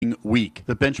week.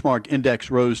 The benchmark index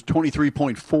rose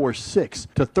 23.46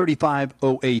 to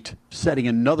 3508, setting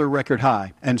another record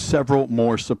high and several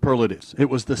more superlatives. It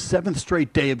was the seventh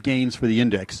straight day of gains for the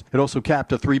index. It also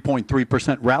capped a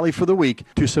 3.3% rally for the week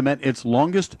to cement its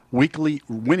longest weekly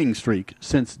winning streak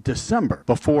since December,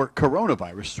 before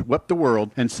coronavirus swept the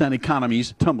world and sent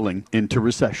economies tumbling into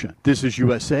recession. This is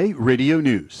USA Radio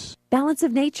News. Balance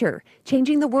of Nature,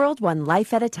 changing the world one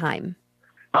life at a time.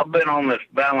 I've been on this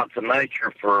balance of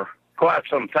nature for quite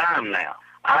some time now.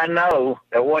 I know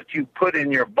that what you put in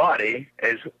your body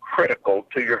is critical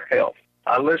to your health.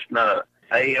 I listen to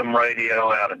AM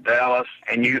radio out of Dallas,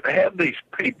 and you have these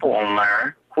people on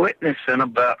there witnessing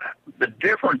about the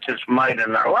difference it's made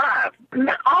in their life.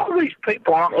 Now, all these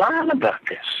people aren't lying about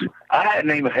this. I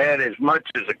hadn't even had as much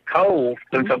as a cold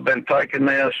since I've been taking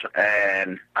this,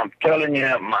 and I'm telling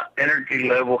you, my energy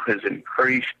level has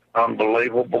increased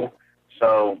unbelievable.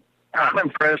 So I'm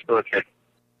impressed with it.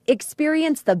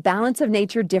 Experience the Balance of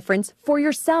Nature difference for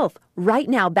yourself. Right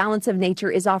now, Balance of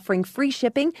Nature is offering free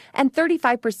shipping and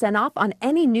 35% off on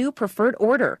any new preferred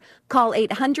order. Call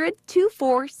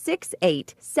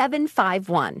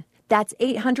 800-2468-751. That's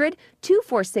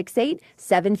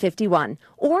 800-2468-751.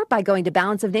 Or by going to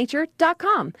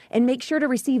balanceofnature.com, and make sure to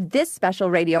receive this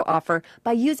special radio offer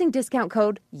by using discount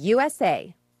code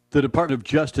USA. The Department of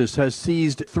Justice has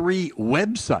seized 3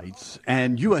 websites,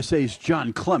 and USA's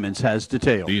John Clements has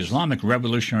details. The Islamic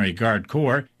Revolutionary Guard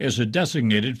Corps is a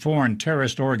designated foreign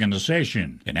terrorist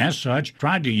organization, and as such,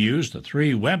 tried to use the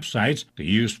 3 websites to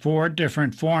use 4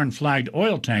 different foreign-flagged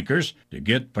oil tankers to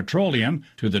get petroleum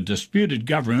to the disputed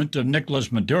government of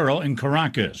Nicolas Maduro in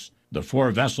Caracas. The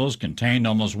 4 vessels contained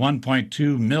almost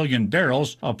 1.2 million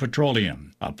barrels of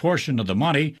petroleum. A portion of the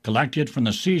money collected from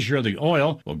the seizure of the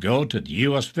oil will go to the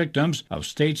U.S. victims of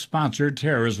state-sponsored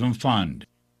terrorism fund.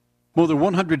 More than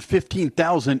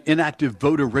 115,000 inactive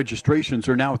voter registrations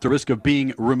are now at the risk of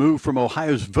being removed from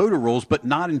Ohio's voter rolls, but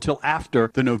not until after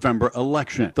the November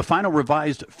election. The final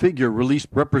revised figure released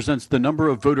represents the number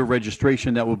of voter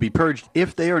registration that will be purged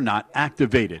if they are not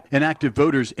activated. Inactive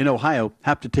voters in Ohio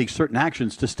have to take certain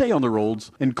actions to stay on the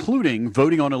rolls, including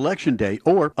voting on Election Day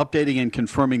or updating and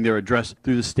confirming their address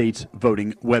through the state's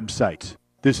voting website.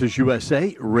 This is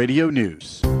USA Radio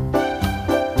News.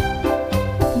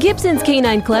 Gibson's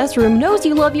Canine Classroom knows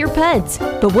you love your pets,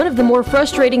 but one of the more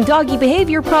frustrating doggy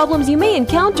behavior problems you may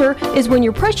encounter is when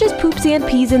your precious poops and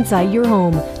pees inside your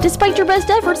home, despite your best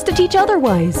efforts to teach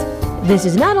otherwise. This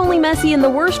is not only messy in the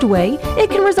worst way, it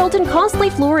can result in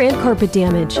costly floor and carpet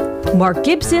damage. Mark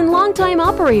Gibson, longtime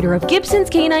operator of Gibson's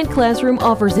Canine Classroom,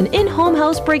 offers an in-home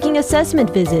housebreaking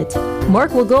assessment visit.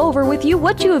 Mark will go over with you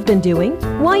what you have been doing,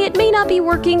 why it may not be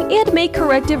working, and make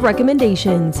corrective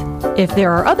recommendations. If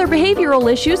there are other behavioral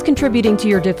issues contributing to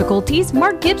your difficulties,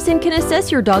 Mark Gibson can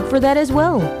assess your dog for that as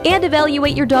well, and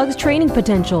evaluate your dog's training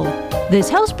potential. This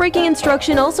housebreaking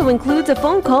instruction also includes a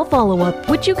phone call follow-up,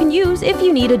 which you can use if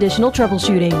you need additional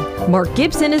troubleshooting. Mark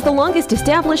Gibson is the longest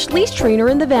established leash trainer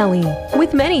in the Valley,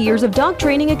 with many years of dog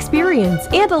training experience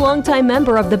and a longtime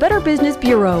member of the Better Business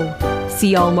Bureau.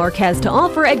 See all Mark has to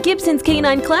offer at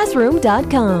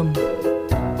Gibson'sCanineClassroom.com.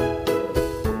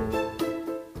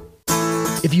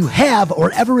 If you have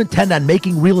or ever intend on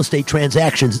making real estate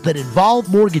transactions that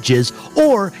involve mortgages,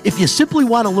 or if you simply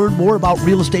want to learn more about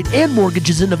real estate and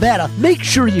mortgages in Nevada, make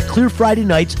sure you clear Friday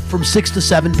nights from 6 to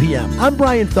 7 p.m. I'm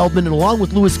Brian Feldman, and along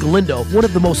with Louis Galindo, one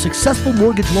of the most successful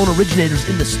mortgage loan originators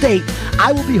in the state,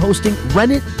 I will be hosting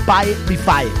Rent It, Buy It,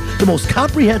 Refi It, the most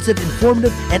comprehensive,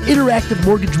 informative, and interactive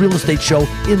mortgage real estate show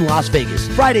in Las Vegas.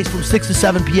 Fridays from 6 to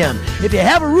 7 p.m. If you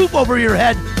have a roof over your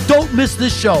head, don't miss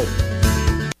this show.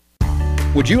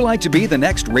 Would you like to be the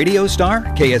next radio star?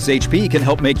 KSHP can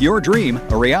help make your dream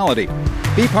a reality.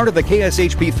 Be part of the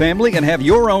KSHP family and have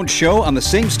your own show on the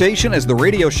same station as the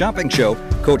Radio Shopping Show,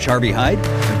 Coach Harvey Hyde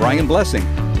and Brian Blessing.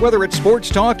 Whether it's sports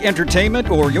talk,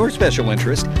 entertainment, or your special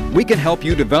interest, we can help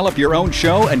you develop your own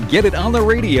show and get it on the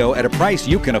radio at a price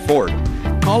you can afford.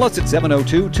 Call us at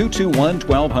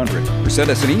 702-221-1200 or send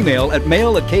us an email at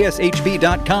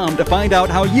mail@kshp.com to find out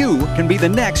how you can be the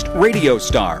next radio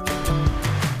star.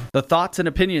 The thoughts and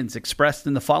opinions expressed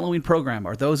in the following program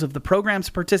are those of the program's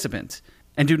participants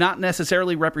and do not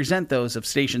necessarily represent those of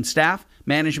station staff,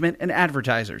 management, and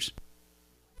advertisers.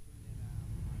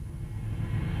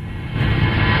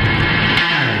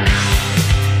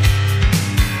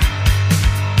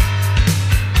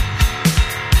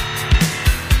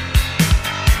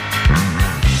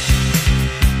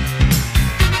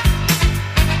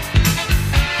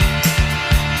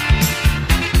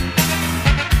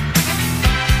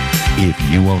 If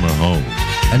you own a home,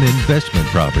 an investment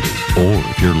property, or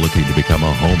if you're looking to become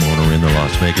a homeowner in the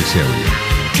Las Vegas area,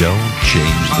 Don't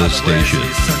change the station,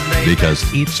 because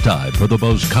it's time for the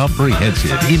most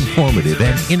comprehensive, informative,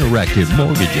 and interactive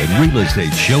mortgage and real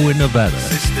estate show in Nevada.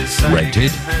 Rent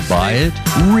it, buy it,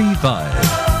 refi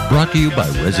it. Brought to you by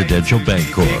Residential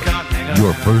Bancorp,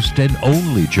 your first and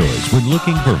only choice when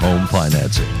looking for home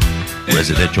financing.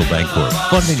 Residential Bancorp,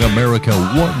 funding America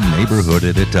one neighborhood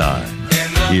at a time.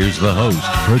 Here's the host,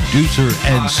 producer,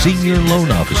 and senior loan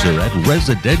officer at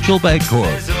Residential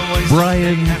Bancorp,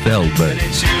 Brian Feldman.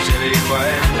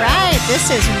 Right, this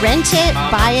is Rent It,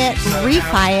 Buy It,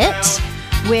 Refi It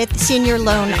with senior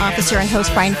loan officer and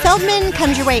host Brian Feldman.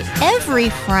 Comes your way every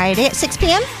Friday at 6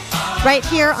 p.m. right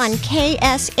here on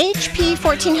KSHP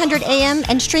 1400 AM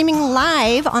and streaming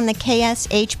live on the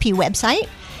KSHP website,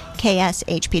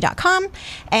 kshp.com,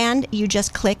 and you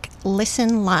just click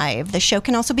Listen Live. The show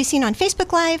can also be seen on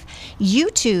Facebook Live,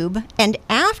 YouTube, and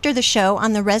after the show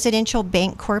on the Residential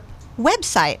Bancorp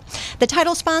website. The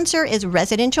title sponsor is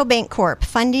Residential Bancorp,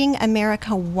 funding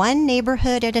America one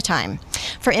neighborhood at a time.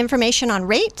 For information on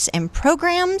rates and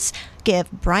programs,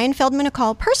 give Brian Feldman a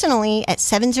call personally at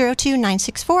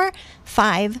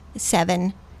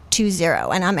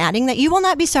 702-964-5720. And I'm adding that you will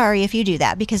not be sorry if you do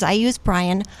that, because I use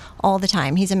Brian all the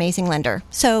time. He's an amazing lender.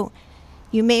 So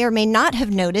you may or may not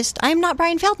have noticed I'm not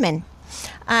Brian Feldman.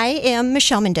 I am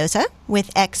Michelle Mendoza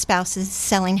with Ex-Spouses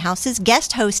Selling Houses,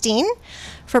 guest hosting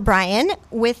for Brian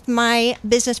with my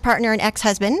business partner and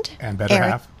ex-husband. And better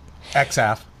half.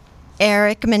 Ex-half.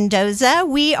 Eric Mendoza.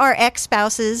 We are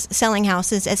Ex-Spouses Selling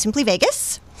Houses at Simply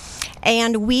Vegas.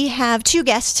 And we have two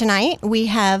guests tonight. We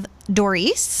have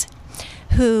Doris,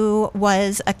 who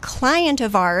was a client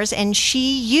of ours, and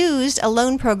she used a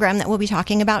loan program that we'll be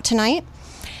talking about tonight.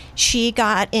 She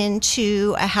got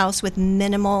into a house with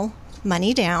minimal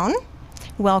money down.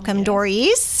 Welcome, yes.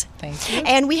 Doris. Thank you.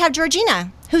 And we have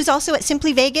Georgina, who's also at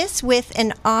Simply Vegas with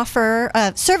an offer,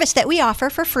 service that we offer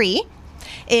for free.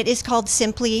 It is called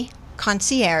Simply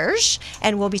Concierge,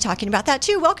 and we'll be talking about that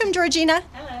too. Welcome, Georgina.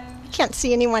 Hello. Can't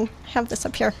see anyone. Have this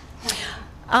up here.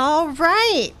 All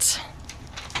right.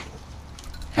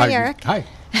 Hi, Eric. Hi.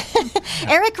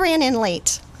 Eric ran in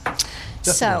late.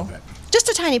 Just a little bit. Just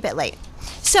a tiny bit late.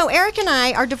 So Eric and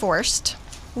I are divorced.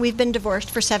 We've been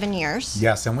divorced for 7 years.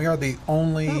 Yes, and we are the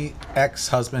only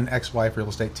ex-husband, ex-wife real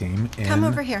estate team in Come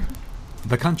over here.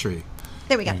 The country.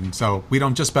 There we go. And so we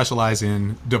don't just specialize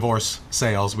in divorce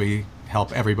sales. We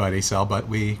help everybody sell, but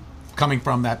we, coming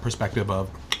from that perspective of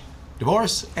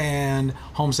divorce and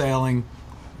home selling,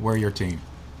 we're your team.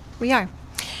 We are.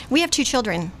 We have 2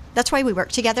 children. That's why we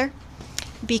work together,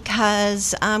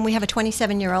 because we have a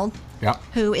 27-year-old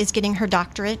who is getting her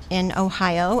doctorate in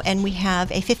Ohio, and we have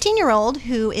a 15-year-old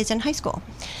who is in high school.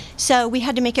 So we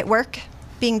had to make it work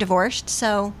being divorced.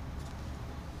 So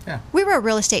we were a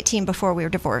real estate team before we were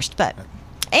divorced,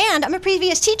 and I'm a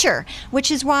previous teacher, which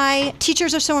is why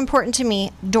teachers are so important to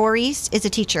me. Doris is a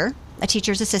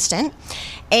teacher's assistant,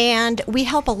 and we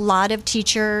help a lot of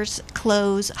teachers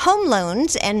close home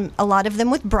loans, and a lot of them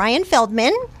with Brian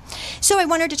Feldman. So I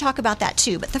wanted to talk about that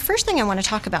too. But the first thing I want to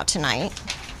talk about tonight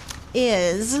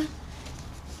is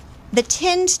the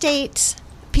 10 states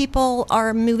people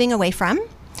are moving away from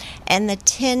and the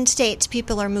 10 states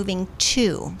people are moving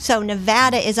to. So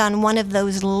Nevada is on one of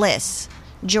those lists.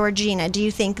 Georgina, do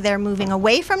you think they're moving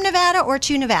away from Nevada or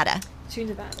to Nevada? To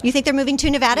Nevada. You think they're moving to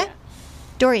Nevada? Yeah.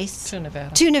 Doris? To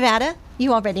Nevada. To Nevada?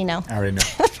 You already know. I already know.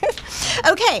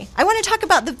 Okay, I want to talk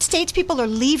about the states people are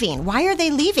leaving. Why are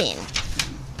they leaving?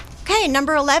 Okay,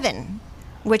 number 11,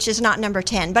 which is not number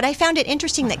 10. But I found it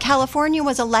interesting that California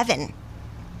was 11.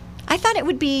 I thought it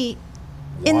would be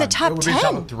in the top 10. It would be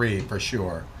top 3 for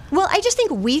sure. Well, I just think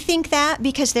we think that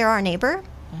because they're our neighbor.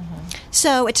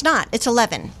 So it's not. It's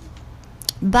 11.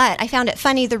 But I found it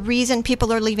funny, the reason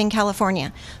people are leaving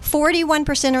California.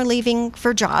 41% are leaving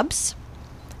for jobs.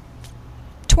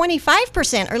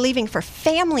 25% are leaving for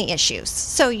family issues.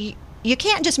 So you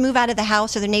can't just move out of the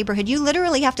house or the neighborhood. You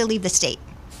literally have to leave the state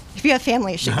if you have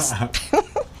family issues.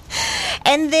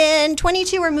 And then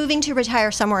 22 are moving to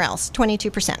retire somewhere else,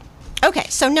 22%. Okay,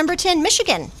 so number 10,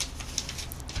 Michigan.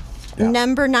 Yeah.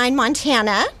 Number 9,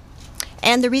 Montana.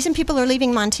 And the reason people are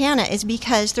leaving Montana is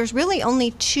because there's really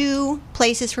only 2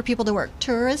 places for people to work,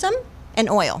 tourism and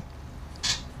oil.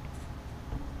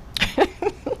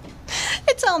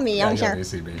 It's all me on here.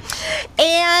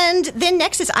 And then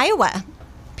next is Iowa.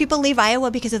 People leave Iowa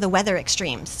because of the weather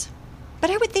extremes. But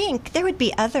I would think there would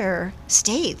be other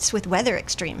states with weather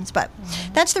extremes. But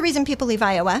that's the reason people leave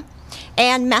Iowa.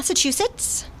 And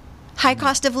Massachusetts, high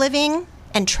cost of living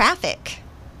and traffic.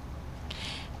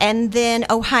 And then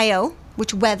Ohio,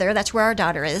 which weather, that's where our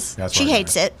daughter is. She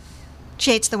hates it.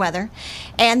 She hates the weather.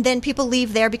 And then people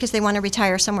leave there because they want to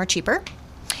retire somewhere cheaper.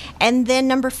 And then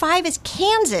number 5 is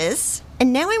Kansas.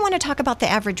 And now I want to talk about the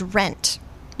average rent.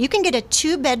 You can get a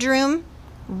 2-bedroom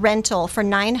rental for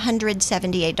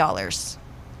 $978.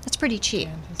 That's pretty cheap.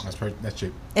 That's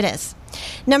cheap. It is.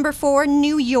 Number 4,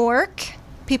 New York.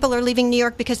 People are leaving New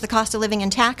York because of the cost of living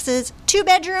and taxes.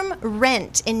 2-bedroom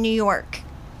rent in New York.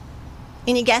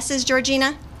 Any guesses,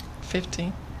 Georgina?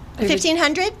 15.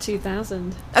 1,500?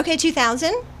 2,000. Okay,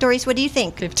 2,000. Doris, what do you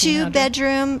think? 1,500.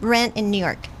 2-bedroom rent in New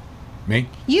York. Me?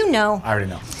 You know. I already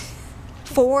know.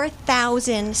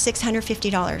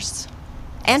 $4,650.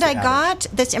 And I got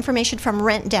this information from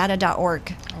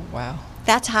rentdata.org. Oh, wow.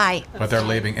 That's high. But they're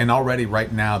leaving. And already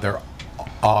right now they're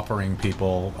offering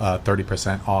people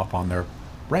 30% off on their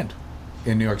rent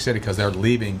in New York City because they're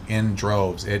leaving in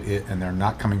droves and they're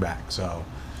not coming back. So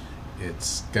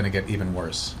it's going to get even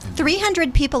worse.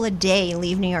 300 people a day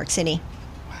leave New York City.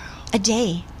 Wow. A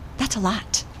day. That's a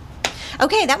lot.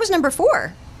 Okay, that was number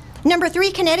 4. Number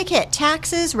 3, Connecticut.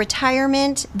 Taxes,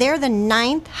 retirement. They're the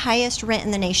 9th highest rent in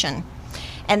the nation.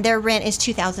 And their rent is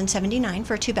 $2,079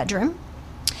 for a 2-bedroom.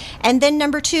 And then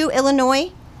number 2,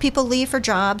 Illinois. People leave for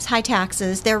jobs, high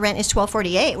taxes. Their rent is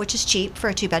 $1,248, which is cheap for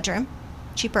a 2-bedroom.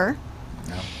 Cheaper.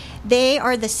 No. They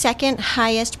are the 2nd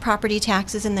highest property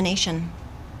taxes in the nation.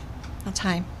 That's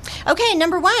high. Okay,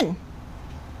 number 1.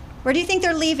 Where do you think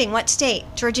they're leaving? What state?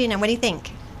 Georgina, what do you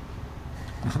think?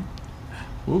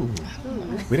 Ooh.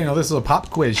 We didn't know this was a pop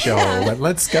quiz show, but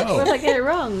let's go. What if I get it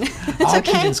wrong? I'll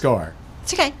okay. keep and score.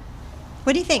 It's okay.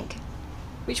 What do you think?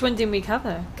 Which one didn't we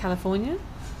cover? California?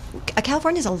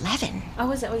 California's 11. Oh,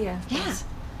 was it? Oh, yeah. Yeah. Yes.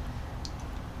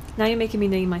 Now you're making me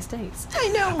name my states. I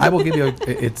know. I will give you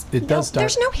it does start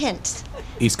There's no hint.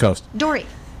 East Coast. Doris,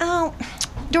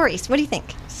 what do you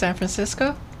think? San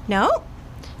Francisco? No.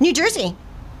 New Jersey.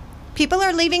 People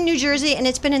are leaving New Jersey, and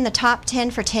it's been in the top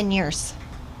 10 for 10 years.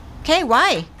 Okay,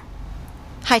 why?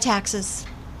 High taxes.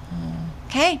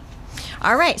 Okay.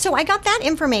 All right, so I got that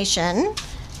information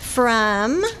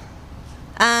from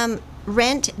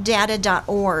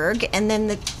rentdata.org, and then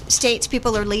the states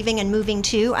people are leaving and moving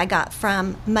to, I got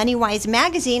from MoneyWise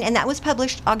magazine, and that was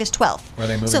published August 12th. Where are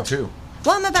they moving to?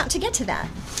 Well, I'm about to get to that.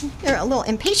 You're a little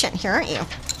impatient here, aren't you?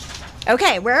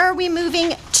 Okay, where are we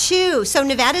moving to? So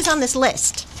Nevada's on this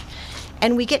list,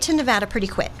 and we get to Nevada pretty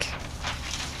quick.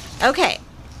 Okay,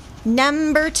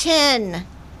 number 10,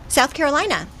 South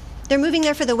Carolina. They're moving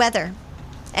there for the weather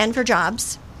and for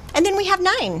jobs. And then we have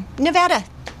 9, Nevada,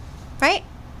 right?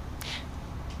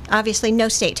 Obviously, no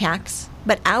state tax,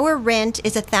 but our rent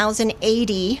is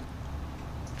 $1,080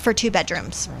 for 2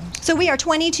 bedrooms. So we are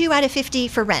 22 out of 50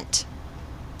 for rent.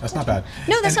 That's not bad.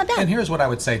 No, that's not bad. And here's what I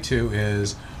would say too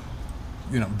is,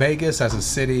 Vegas as a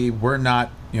city, we're not,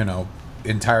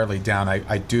 entirely down.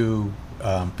 I do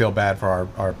feel bad for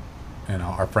our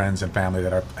friends and family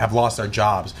that have lost their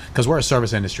jobs because we're a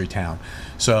service industry town.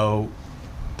 So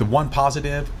the one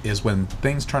positive is when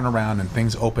things turn around and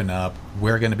things open up,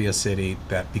 we're going to be a city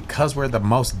that, because we're the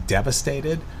most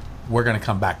devastated, we're going to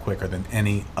come back quicker than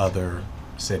any other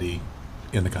city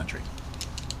in the country.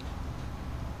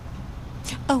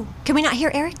 Oh, can we not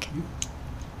hear Eric?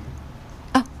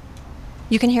 Oh,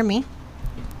 you can hear me?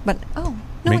 But, no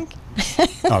one can.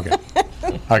 Okay.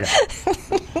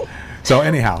 So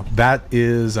anyhow, that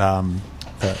is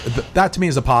that to me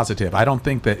is a positive. I don't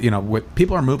think that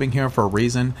people are moving here for a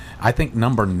reason. I think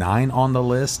number 9 on the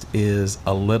list is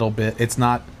a little bit. It's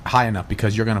not high enough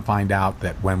because you're going to find out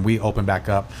that when we open back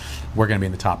up, we're going to be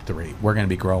in the top 3. We're going to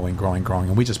be growing,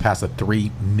 and we just passed the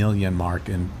 3 million mark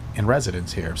in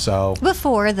residents here. So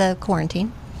before the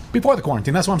quarantine. Before the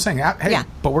quarantine, that's what I'm saying. Hey, yeah.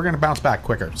 But we're going to bounce back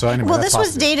quicker. So anyway, well, this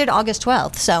was dated August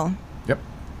 12th, so. Yep.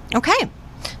 Okay.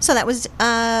 So that was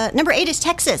number 8 is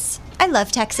Texas. I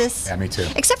love Texas. Yeah, me too.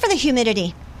 Except for the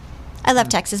humidity. I love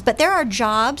Texas. But there are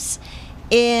jobs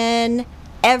in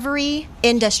every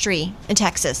industry in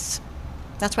Texas.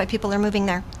 That's why people are moving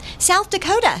there. South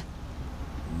Dakota.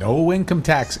 No income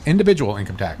tax, individual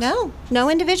income tax. No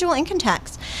individual income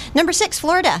tax. Number 6,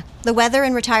 Florida. The weather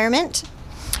and retirement.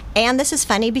 And this is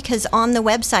funny because on the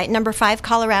website, number 5,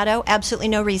 Colorado, absolutely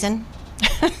no reason.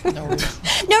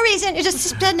 No reason. It just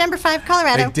said number 5,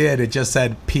 Colorado. It did. It just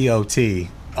said POT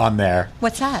on there.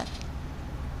 What's that?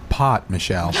 Pot,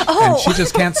 Michelle. Oh. And she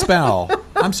just can't spell.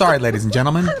 I'm sorry, ladies and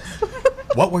gentlemen.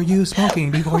 What were you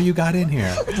smoking before you got in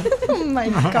here? Oh, my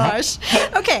gosh.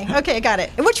 Okay, got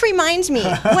it. Which reminds me,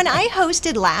 when I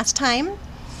hosted last time,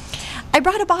 I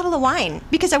brought a bottle of wine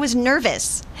because I was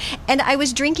nervous. And I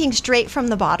was drinking straight from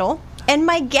the bottle. And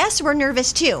my guests were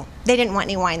nervous, too. They didn't want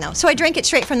any wine, though. So I drank it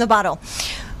straight from the bottle.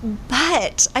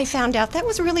 But I found out that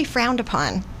was really frowned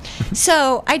upon.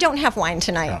 So I don't have wine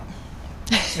tonight.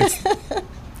 No.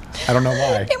 I don't know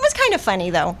why. It was kind of funny,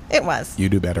 though. It was. You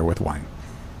do better with wine.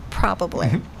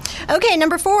 Probably. Okay,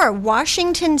 number 4,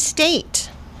 Washington State.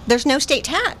 There's no state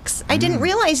tax. I didn't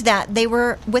realize that. They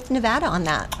were with Nevada on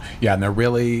that. Yeah, and they're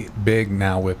really big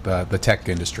now with the tech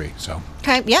industry. So.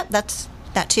 Okay, yep, that's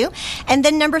that too. And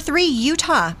then number 3,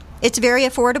 Utah. It's very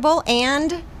affordable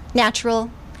and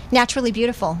naturally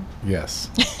beautiful. Yes.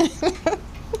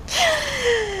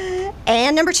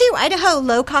 And number 2, Idaho,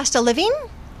 low cost of living.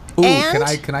 Ooh,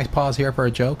 and can I pause here for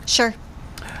a joke? Sure.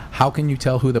 How can you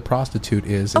tell who the prostitute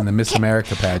is in the Miss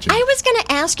America pageant? I was going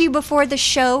to ask you before the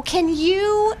show, can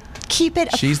you keep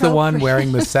it She's the one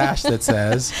wearing the sash that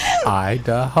says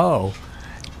Idaho.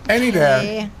 Any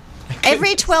there.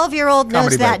 Every 12-year-old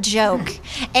knows that joke.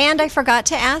 And I forgot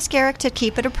to ask Eric to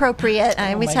keep it appropriate.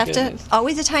 I always have to,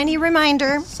 always a tiny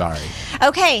reminder. Sorry.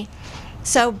 Okay,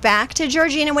 so back to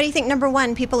Georgina. What do you think number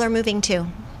 1 people are moving to?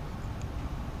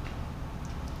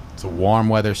 It's a warm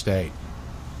weather state.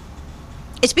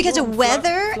 It's because of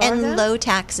weather and low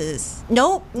taxes.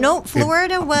 No,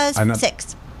 Florida was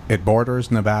 6. It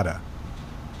borders Nevada.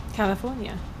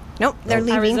 California. Nope, they're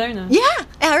leaving. Arizona. Yeah,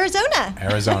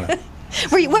 Arizona.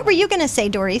 What were you going to say,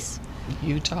 Doris?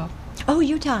 Utah. Oh,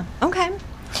 Utah. Okay.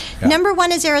 Yeah. Number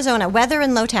 1 is Arizona, weather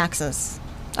and low taxes.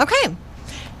 Okay.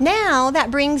 Now that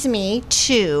brings me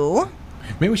to...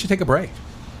 Maybe we should take a break.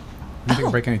 We can take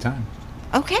a break anytime.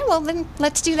 Okay, well then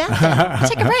let's do that then.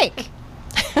 Take a break.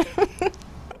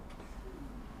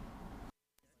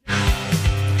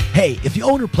 Hey, if you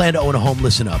own or plan to own a home,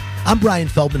 listen up. I'm Brian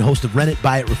Feldman, host of Rent It,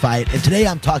 Buy It, Refi It, and today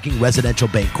I'm talking Residential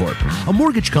Bancorp, a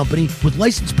mortgage company with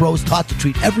licensed pros taught to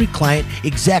treat every client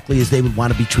exactly as they would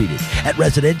want to be treated. At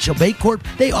Residential Bancorp,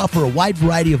 they offer a wide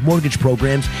variety of mortgage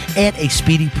programs and a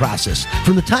speedy process.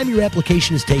 From the time your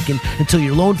application is taken until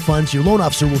your loan funds, your loan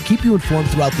officer will keep you informed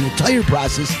throughout the entire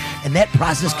process, and that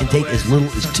process can take as little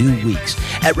as 2 weeks.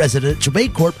 At Residential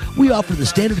Bancorp, we offer the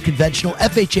standard conventional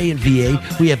FHA and VA.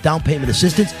 We have down payment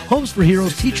assistance, Homes for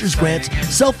Heroes, teachers grants,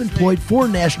 self-employed,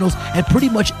 foreign nationals, and pretty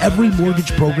much every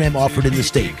mortgage program offered in the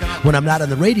state. When I'm not on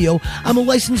the radio, I'm a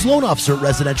licensed loan officer at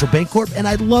Residential Bancorp, and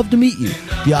I'd love to meet you.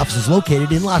 The office is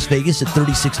located in Las Vegas at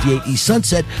 3068 East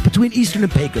Sunset between Eastern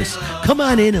and Pecos. Come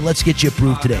on in and let's get you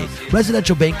approved today.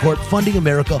 Residential Bancorp, funding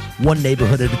America one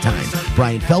neighborhood at a time.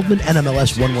 Brian Feldman,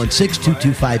 NMLS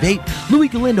 1162258, Louis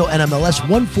Galindo, NMLS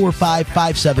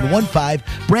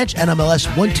 1455715, Branch NMLS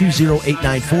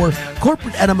 120894,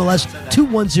 Corporate NMLS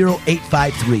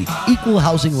 210853, Equal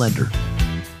Housing Lender.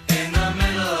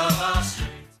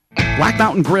 Black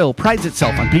Mountain Grill prides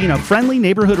itself on being a friendly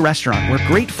neighborhood restaurant where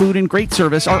great food and great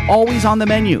service are always on the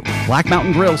menu. Black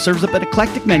Mountain Grill serves up an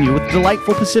eclectic menu with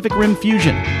delightful Pacific Rim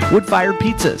fusion, wood-fired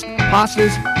pizzas,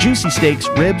 pastas, juicy steaks,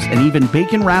 ribs, and even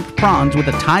bacon-wrapped prawns with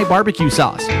a Thai barbecue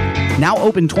sauce. Now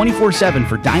open 24/7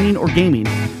 for dining or gaming.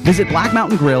 Visit Black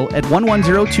Mountain Grill at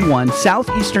 11021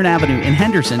 Southeastern Avenue in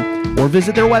Henderson, or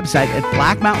visit their website at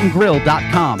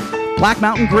blackmountaingrill.com. Black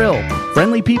Mountain Grill.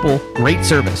 Friendly people, great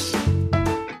service.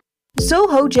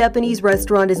 Soho Japanese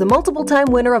Restaurant is a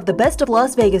multiple-time winner of the Best of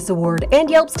Las Vegas Award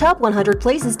and Yelp's Top 100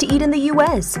 Places to Eat in the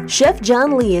U.S. Chef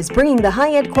John Lee is bringing the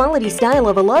high-end quality style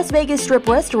of a Las Vegas strip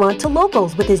restaurant to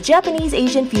locals with his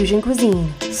Japanese-Asian fusion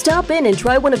cuisine. Stop in and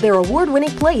try one of their award-winning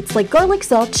plates like garlic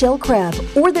soft shell crab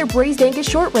or their braised Angus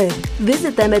short rib.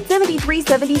 Visit them at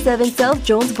 7377 South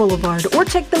Jones Boulevard or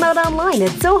check them out online at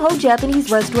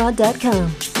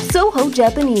SohoJapaneseRestaurant.com. Soho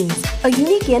Japanese, a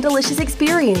unique and delicious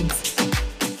experience.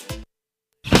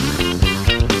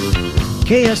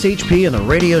 KSHP and the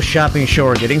Radio Shopping Show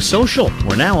are getting social.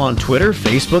 We're now on Twitter,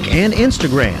 Facebook, and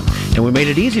Instagram. And we made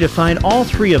it easy to find all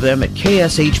 3 of them at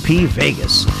KSHP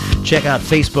Vegas. Check out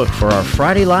Facebook for our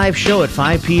Friday live show at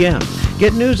 5 p.m.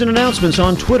 Get news and announcements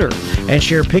on Twitter. And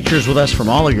share pictures with us from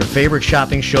all of your favorite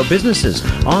shopping show businesses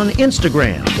on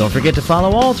Instagram. Don't forget to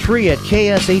follow all 3 at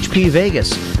KSHP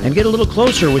Vegas. And get a little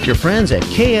closer with your friends at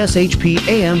KSHP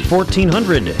AM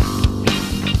 1400.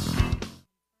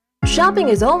 Shopping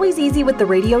is always easy with the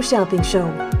Radio Shopping Show.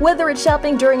 Whether it's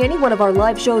shopping during any one of our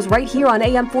live shows right here on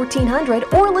AM 1400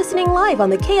 or listening live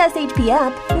on the KSHP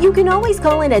app, you can always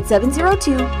call in at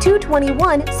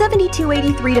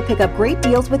 702-221-7283 to pick up great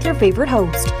deals with your favorite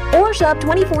host. Or shop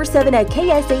 24/7 at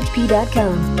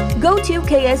KSHP.com. Go to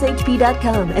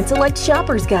KSHP.com and select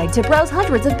Shopper's Guide to browse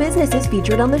hundreds of businesses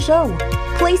featured on the show.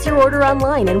 Place your order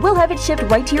online and we'll have it shipped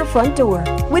right to your front door.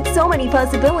 With so many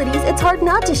possibilities, it's hard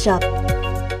not to shop.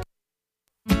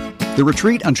 The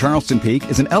Retreat on Charleston Peak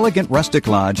is an elegant rustic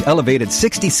lodge elevated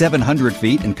 6,700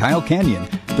 feet in Kyle Canyon.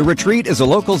 The Retreat is a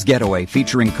locals getaway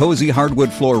featuring cozy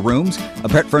hardwood floor rooms, a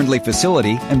pet-friendly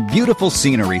facility, and beautiful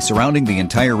scenery surrounding the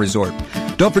entire resort.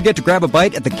 Don't forget to grab a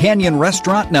bite at the Canyon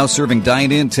Restaurant, now serving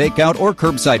dine-in, takeout, or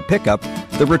curbside pickup.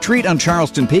 The retreat on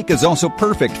Charleston Peak is also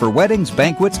perfect for weddings,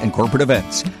 banquets, and corporate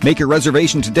events. Make your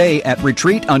reservation today at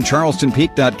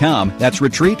retreatoncharlestonpeak.com. That's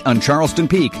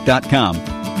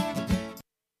retreatoncharlestonpeak.com.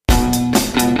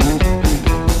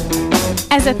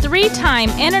 As a 3-time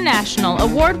international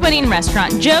award-winning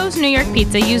restaurant, Joe's New York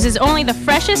Pizza uses only the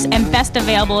freshest and best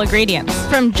available ingredients.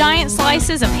 From giant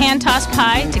slices of hand-tossed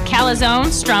pie to calzone,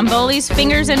 strombolis,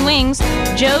 fingers, and wings,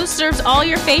 Joe's serves all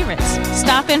your favorites.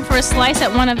 Stop in for a slice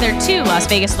at one of their 2 Las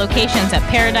Vegas locations at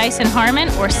Paradise and Harmon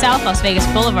or South Las Vegas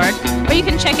Boulevard, or you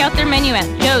can check out their menu at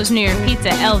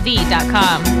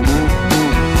joesnewyorkpizzalv.com.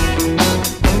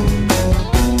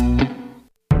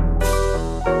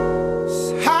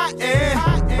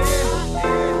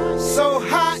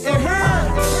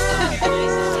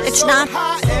 It's not.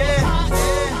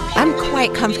 I'm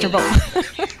quite comfortable.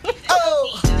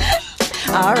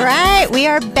 All right, we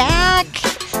are back.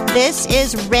 This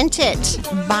is Rent It,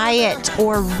 Buy It,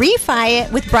 or Refi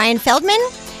It with Brian Feldman,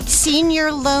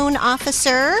 Senior Loan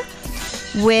Officer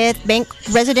with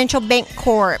Residential Bank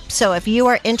Corp. So if you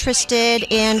are interested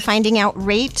in finding out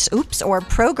rates, or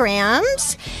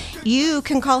programs, you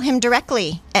can call him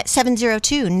directly at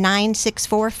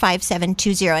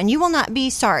 702-964-5720. And you will not be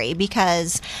sorry,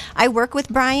 because I work with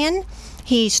Brian.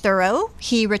 He's thorough.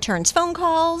 He returns phone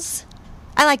calls.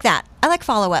 I like that. I like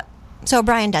follow-up. So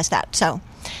Brian does that. So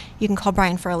you can call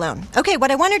Brian for a loan. Okay, what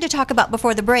I wanted to talk about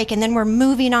before the break, and then we're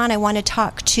moving on, I want to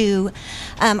talk to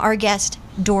our guest,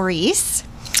 Doris.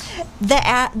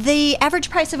 The average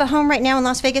price of a home right now in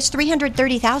Las Vegas,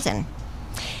 $330,000.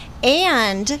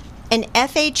 And an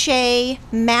FHA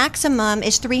maximum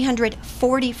is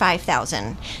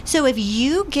 $345,000. So if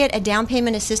you get a down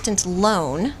payment assistance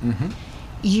loan,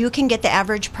 you can get the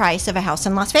average price of a house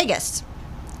in Las Vegas.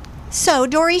 So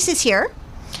Doris is here.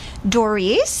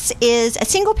 Doris is a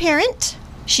single parent.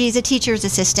 She's a teacher's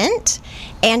assistant,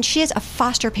 and she is a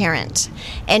foster parent.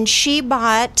 And she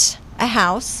bought a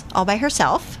house all by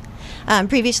herself.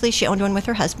 Previously, she owned one with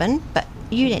her husband, but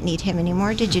you didn't need him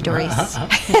anymore, did you, Doris?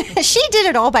 She did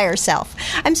it all by herself.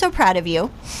 I'm so proud of you.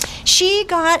 She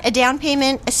got a down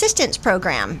payment assistance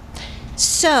program.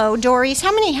 So, Doris,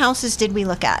 how many houses did we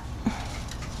look at?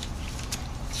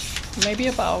 Maybe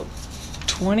about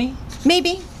 20.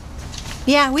 Maybe.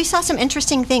 Yeah, we saw some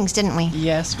interesting things, didn't we?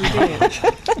 Yes, we did.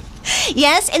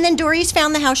 Yes, and then Doris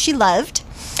found the house she loved.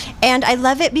 And I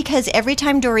love it because every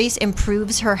time Doris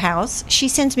improves her house, she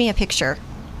sends me a picture.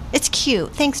 It's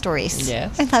cute. Thanks, Doris.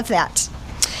 Yes. I love that.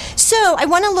 So I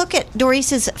want to look at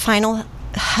Doris's final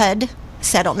HUD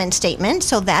settlement statement.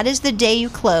 So that is the day you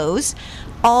close.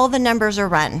 All the numbers are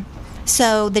run.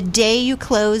 So the day you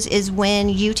close is when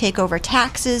you take over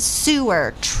taxes,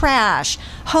 sewer, trash,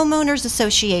 homeowners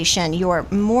association. Your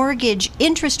mortgage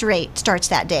interest rate starts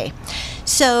that day.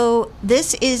 So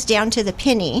this is down to the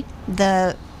penny,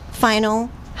 the final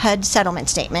HUD settlement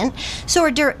statement. So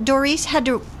Doris had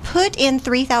to put in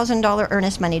 $3,000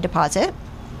 earnest money deposit.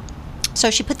 So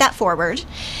she put that forward.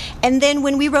 And then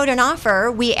when we wrote an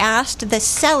offer, we asked the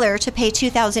seller to pay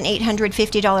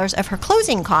 $2,850 of her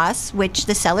closing costs, which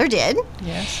the seller did.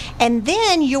 Yes. And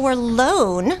then your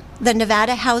loan, the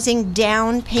Nevada Housing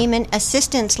Down Payment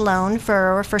Assistance Loan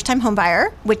for a first-time home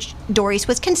buyer, which Doris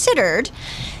was considered,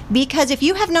 because if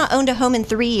you have not owned a home in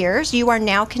 3 years, you are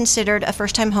now considered a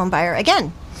first-time home buyer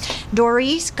again.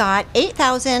 Doris got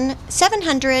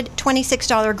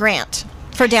 $8,726 grant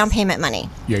for down payment money.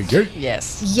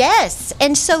 Yes. Yes.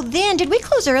 And so then, did we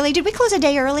close early? Did we close a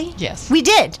day early? Yes. We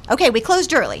did. Okay, we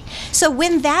closed early. So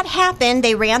when that happened,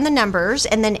 they ran the numbers,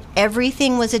 and then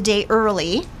everything was a day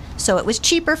early. So it was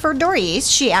cheaper for Doris.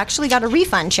 She actually got a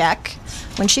refund check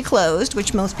when she closed,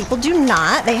 which most people do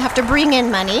not. They have to bring in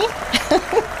money.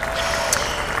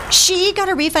 She got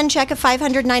a refund check of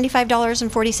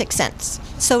 $595.46.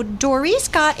 So Doris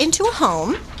got into a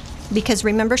home, because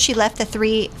remember she left the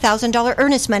 $3,000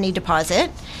 earnest money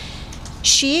deposit.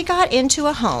 She got into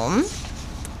a home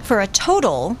for a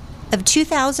total of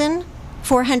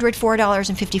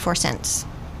 $2,404.54.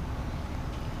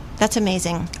 That's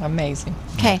amazing. Amazing.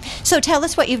 Okay, so tell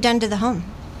us what you've done to the home.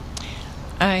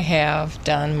 I have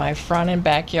done my front and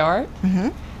backyard.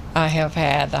 Mm-hmm. I have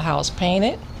had the house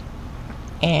painted.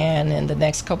 And in the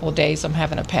next couple of days, I'm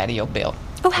having a patio built.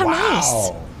 Oh, how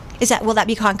nice. Will that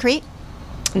be concrete?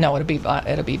 No, it'll be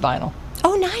vinyl.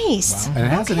 Oh, nice. Wow. And it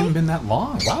hasn't even been that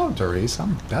long. Wow, Doris,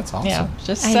 that's awesome. Yeah,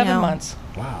 just 7 months.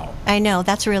 Wow. I know,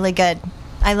 that's really good.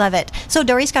 I love it. So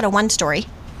Doris got a 1-story,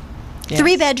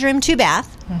 3-bedroom, 2-bath,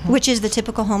 which is the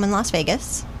typical home in Las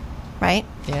Vegas, right?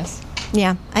 Yes.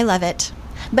 Yeah, I love it.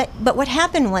 But what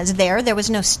happened was there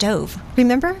was no stove.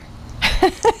 Remember?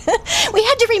 We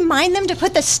had to remind them to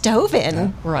put the stove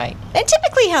in. Right. And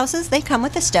typically houses, they come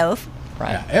with a stove.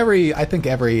 Right. Yeah, I think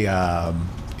every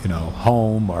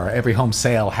home or every home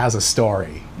sale has a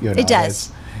story. It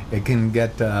does. It can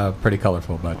get pretty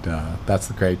colorful, but that's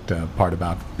the great part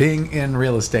about being in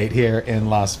real estate here in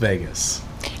Las Vegas.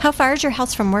 How far is your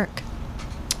house from work?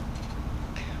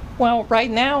 Well, right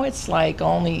now it's like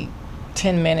only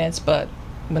 10 minutes, but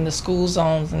when the school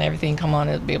zones and everything come on,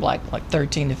 it'll be like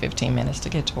 13 to 15 minutes to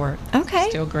get to work. Okay.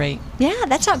 Still great. Yeah,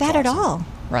 that's not bad at all.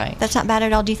 Right. That's not bad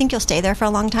at all. Do you think you'll stay there for a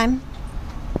long time?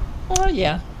 Well,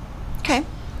 yeah. Okay.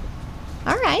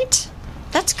 All right.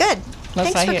 That's good.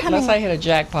 Thanks for coming. Unless I hit a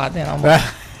jackpot, then I'm...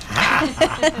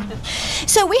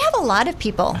 So we have a lot of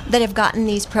people that have gotten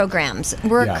these programs.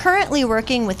 We're currently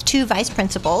working with 2 vice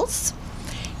principals.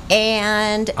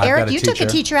 And Eric, you took a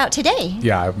teacher out today.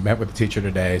 Yeah, I met with the teacher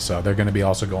today, so they're going to be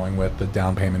also going with the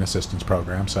down payment assistance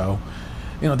program. So,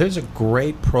 there's a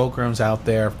great programs out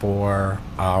there for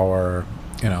our,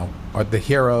 the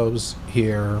heroes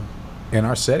here in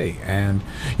our city. And,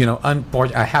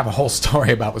 unfortunately, I have a whole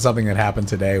story about something that happened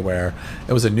today where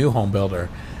it was a new home builder,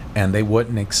 and they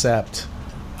wouldn't accept.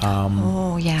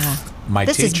 My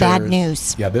teachers. Is bad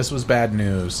news. Yeah, this was bad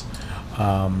news.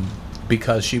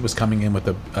 Because she was coming in with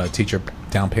a teacher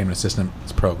down payment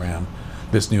assistance program,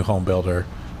 this new home builder,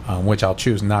 which I'll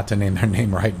choose not to name their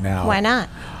name right now. Why not?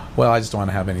 Well, I just don't want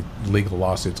to have any legal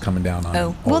lawsuits coming down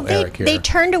on Eric here. They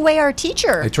turned away our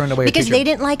teacher. They turned away because they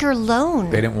didn't like her loan.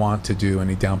 They didn't want to do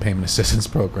any down payment assistance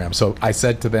program. So I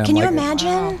said to them, can you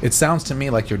imagine? It sounds to me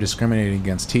like you're discriminating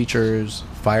against teachers,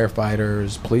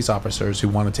 firefighters, police officers who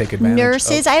want to take advantage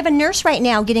nurses. I have a nurse right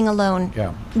now getting a loan.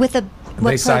 Yeah. With a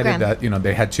they cited that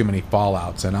they had too many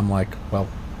fallouts, and I'm like, well,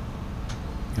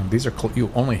 these are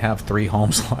you only have 3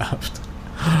 homes left.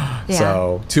 Yeah.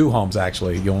 So 2 homes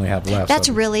actually you only have left. That's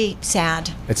really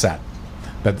sad. It's sad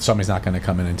that somebody's not going to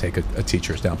come in and take a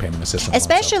teacher's down payment assistance.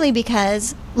 Especially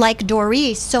because, like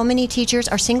Doris, so many teachers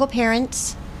are single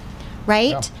parents,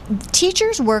 right? Yeah.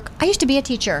 Teachers work. I used to be a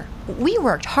teacher. We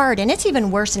worked hard, and it's even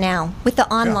worse now with the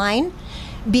online. Yeah.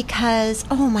 Because,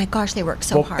 oh my gosh, they work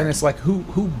so hard. And it's like, who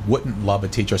wouldn't love a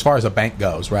teacher as far as a bank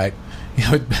goes, right?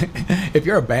 If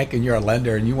you're a bank and you're a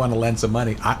lender and you want to lend some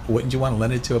money, wouldn't you want to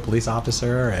lend it to a police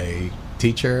officer, a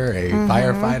teacher, a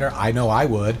firefighter? I know I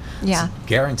would. Yeah. It's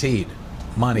guaranteed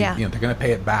money. Yeah. They're going to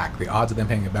pay it back. The odds of them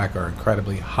paying it back are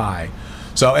incredibly high.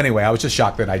 So anyway, I was just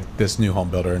shocked that this new home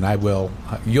builder, and I will,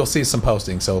 you'll see some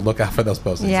postings, so look out for those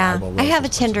postings. Yeah, I have a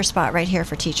tender spot right here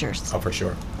for teachers. Oh, for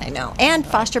sure. I know. And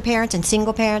foster parents and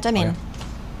single parents. I mean,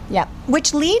 yeah.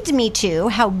 Which leads me to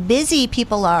how busy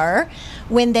people are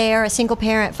when they are a single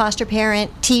parent, foster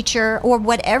parent, teacher, or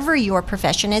whatever your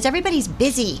profession is. Everybody's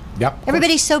busy. Yep.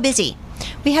 Everybody's so busy.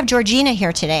 We have Georgina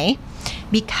here today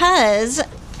because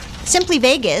Simply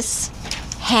Vegas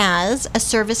has a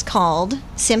service called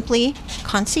Simply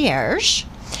Concierge.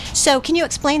 So can you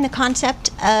explain the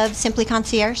concept of Simply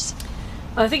Concierge?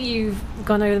 I think you've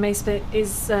gone over the main bit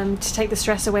is to take the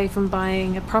stress away from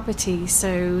buying a property.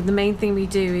 So the main thing we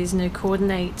do is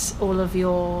coordinate all of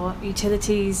your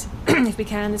utilities if we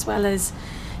can, as well as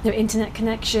internet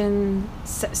connection,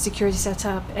 security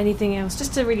setup, anything else,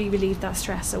 just to really relieve that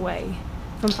stress away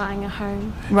from buying a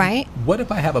home. Right. What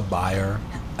if I have a buyer?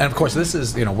 And of course, this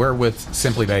is, we're with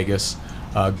Simply Vegas,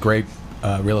 a great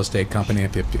real estate company.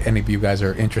 If any of you guys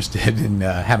are interested in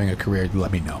having a career,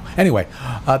 let me know. Anyway,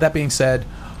 that being said,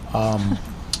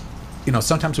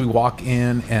 sometimes we walk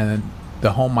in and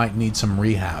the home might need some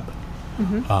rehab.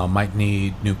 Mm-hmm. Might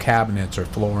need new cabinets or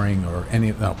flooring or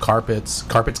any carpets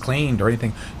cleaned or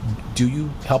anything. Do you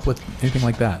help with anything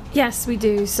like that? Yes, we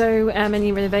do. So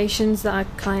any renovations that our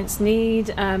clients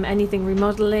need, anything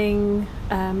remodeling,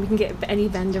 we can get any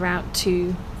vendor out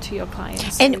to your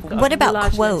clients. So and what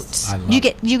about quotes? You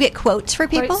get quotes for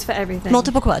people? Quotes for everything.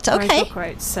 Multiple quotes. Okay. Multiple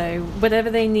quotes. So whatever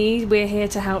they need, we're here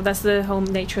to help. That's the whole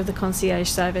nature of the concierge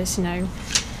service.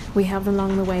 We help them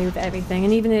along the way with everything,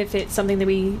 and even if it's something that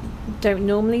we don't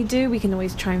normally do, we can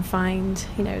always try and find,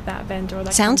 that vendor or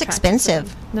that. Sounds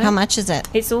expensive. No? How much is it?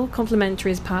 It's all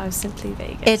complimentary as part of Simply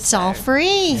Vegas. It's all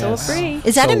free. It's all free.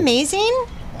 Is that amazing?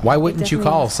 Why wouldn't you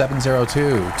call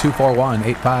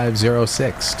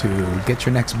 702-241-8506 to get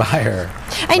your next buyer?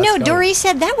 I know. Dory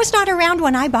said that was not around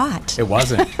when I bought. It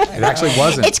wasn't. It actually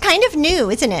wasn't. It's kind of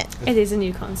new, isn't it? It is a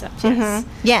new concept, yes. Mm-hmm.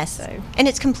 Yes. And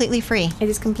it's completely free. It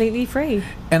is completely free.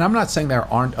 And I'm not saying there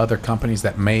aren't other companies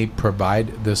that may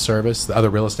provide this service, the other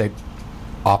real estate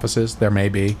offices, there may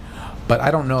be. But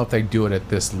I don't know if they do it at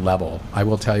this level. I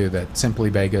will tell you that Simply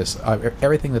Vegas,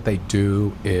 everything that they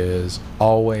do is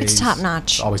always... It's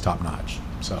top-notch. Always top-notch.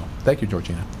 So thank you,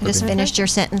 Georgina. I just finished your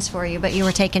sentence for you, but you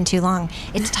were taking too long.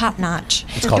 It's top notch.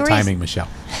 It's called timing, Michelle.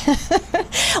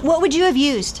 What would you have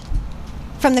used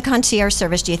from the concierge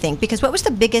service, do you think? Because what was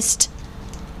the biggest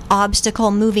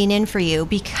obstacle moving in for you?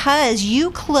 Because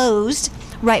you closed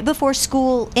right before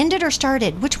school ended or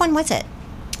started. Which one was it?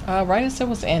 Right as it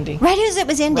was ending. Right as it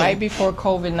was ending. Right before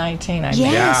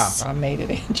COVID-19, I made it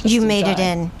in. You made it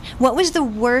in. What was the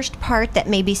worst part that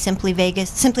maybe Simply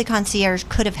Concierge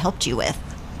could have helped you with?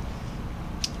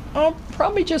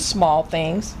 Probably just small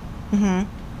things. Mm-hmm.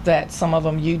 That some of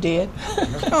them you did.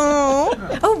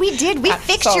 Oh, we did. We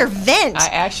fixed your vent. I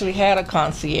actually had a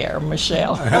concierge,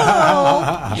 Michelle.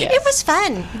 Yes. It was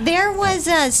fun. There was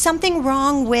something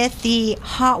wrong with the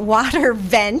hot water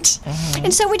vent,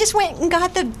 and so we just went and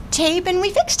got the tape and we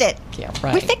fixed it. Yeah,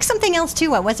 right. We fixed something else too.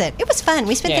 What was it? It was fun.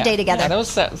 We spent the day together. Yeah, there was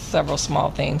several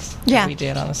small things that we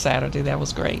did on a Saturday. That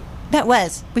was great. That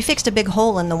was. We fixed a big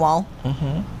hole in the wall.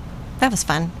 Mm-hmm. That was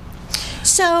fun.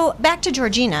 So back to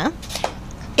Georgina.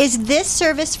 Is this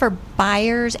service for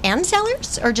buyers and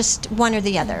sellers, or just one or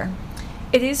the other?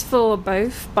 It is for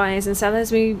both buyers and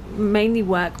sellers. We mainly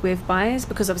work with buyers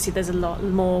because obviously there's a lot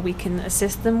more we can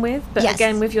assist them with. But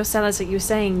again, with your sellers, like you were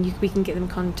saying, we can get them in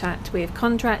contact with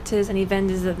contractors, any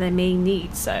vendors that they may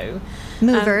need. So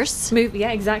movers.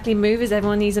 Exactly. Movers.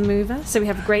 Everyone needs a mover. So we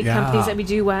have great companies that we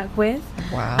do work with.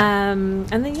 Wow. And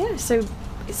then, so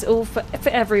it's all for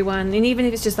everyone. And even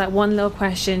if it's just that one little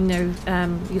question,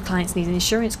 your clients need an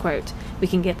insurance quote, we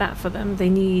can get that for them. They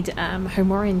need home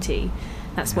warranty.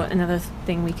 That's what another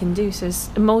thing we can do. So there's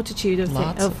a multitude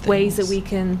of ways that we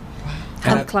can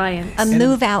help clients. A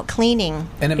move-out cleaning.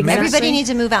 And everybody needs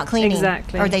a move-out cleaning.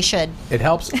 Exactly. Or they should. It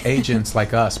helps agents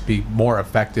like us be more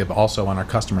effective also on our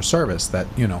customer service that,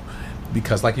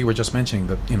 because like you were just mentioning,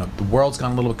 the world's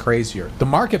gone a little crazier. The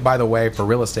market, by the way, for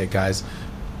real estate, guys,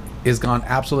 is gone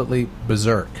absolutely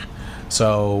berserk.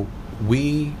 So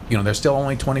there's still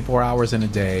only 24 hours in a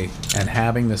day, and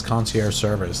having this concierge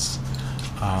service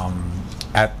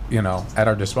at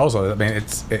our disposal. I mean,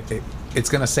 it's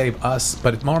going to save us,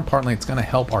 but more importantly, it's going to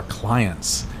help our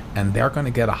clients, and they're going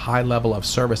to get a high level of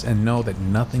service and know that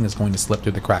nothing is going to slip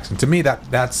through the cracks. And to me,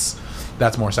 that's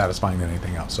more satisfying than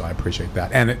anything else. So I appreciate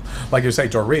that. And like you say,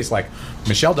 Doris, like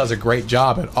Michelle does a great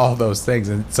job at all those things,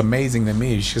 and it's amazing to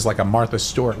me. She's like a Martha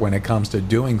Stewart when it comes to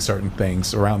doing certain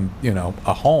things around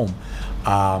a home.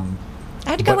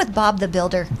 I'd go with Bob the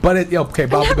Builder. But Bob the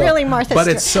Builder. Really Martha but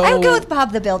Stewart. It's so. I would go with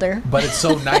Bob the Builder. But it's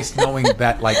so nice knowing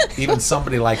that, like, even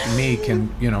somebody like me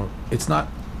can, it's not.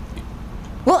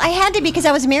 Well, I had to because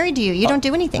I was married to you. You don't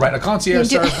do anything. Right, a concierge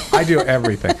service. I do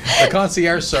everything. The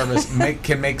concierge service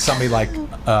can make somebody like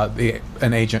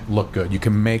an agent look good. You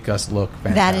can make us look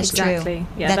fantastic. That is true. Exactly.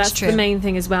 Yeah, that's true. The main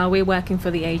thing as well. We're working for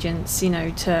the agents,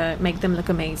 to make them look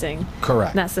amazing.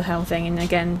 Correct. That's the whole thing. And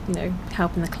again,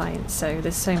 helping the clients. So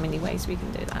there's so many ways we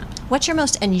can do that. What's your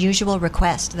most unusual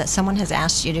request that someone has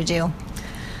asked you to do?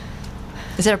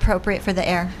 Is it appropriate for the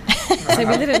air? So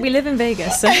we live in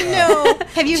Vegas. So. I know.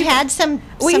 Have you had some?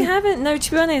 We haven't. No,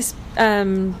 to be honest,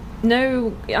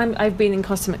 no. I've been in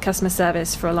customer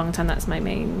service for a long time. That's my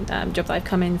main job that I've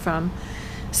come in from.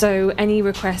 So any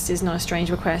request is not a strange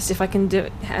request. If I can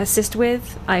assist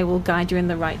with, I will guide you in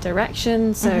the right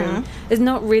direction. So there's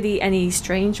not really any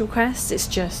strange requests. It's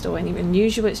just, or any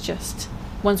unusual. It's just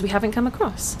ones we haven't come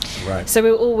across. Right. So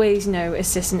we'll always,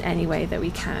 assist in any way that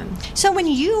we can. So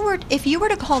if you were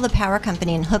to call the power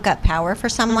company and hook up power for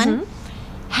someone,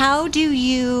 how do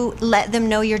you let them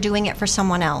know you're doing it for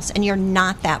someone else and you're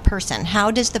not that person?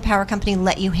 How does the power company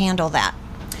let you handle that?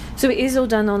 So it is all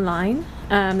done online.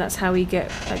 That's how we get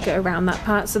around that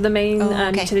part. So the main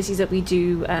utilities that we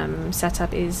do set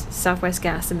up is Southwest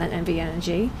Gas and then NV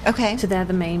Energy. Okay. So they're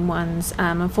the main ones.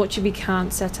 Unfortunately, we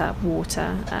can't set up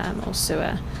water or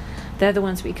sewer. They're the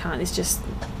ones we can't. It's just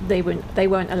they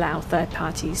won't allow third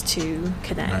parties to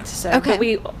connect. Right. So, but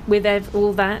with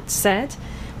all that said,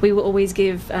 we will always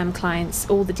give clients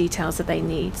all the details that they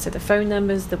need. So the phone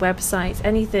numbers, the websites,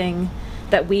 anything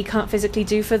that we can't physically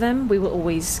do for them, we will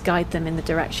always guide them in the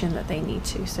direction that they need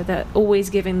to. So they're always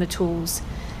given the tools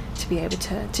to be able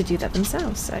to do that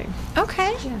themselves. So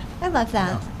I love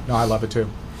that. No, I love it too.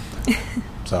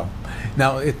 So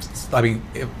now it's,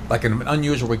 like an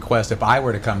unusual request. If I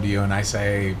were to come to you and I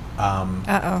say,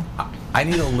 I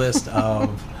need a list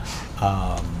of,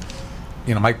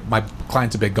 my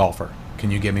client's a big golfer.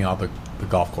 Can you give me all the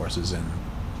golf courses in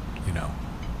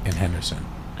Henderson?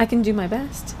 I can do my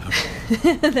best.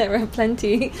 Okay. There are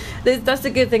plenty. That's the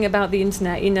good thing about the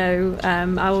internet.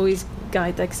 I always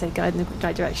guide in the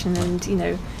right direction, and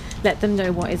let them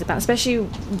know what it's about. Especially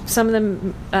some of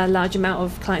them, a large amount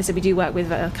of clients that we do work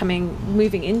with are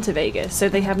moving into Vegas, so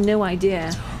they have no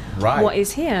idea what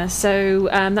is here. So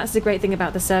that's the great thing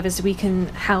about the service. We can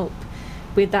help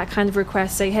with that kind of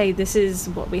request. Say, hey, this is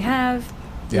what we have.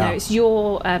 You know, it's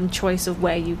your choice of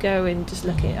where you go, and just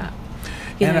look it up.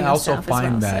 And I also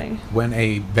find that when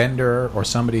a vendor or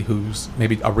somebody who's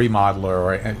maybe a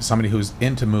remodeler or somebody who's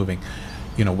into moving,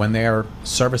 you know, when they're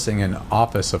servicing an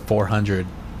office of 400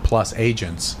 plus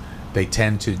agents, they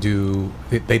tend to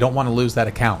they don't want to lose that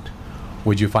account.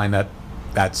 Would you find that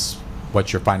that's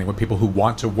what you're finding with people who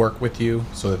want to work with you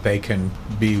so that they can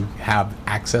have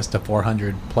access to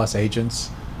 400 plus agents,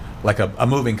 like a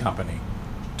moving company?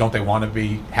 Don't they want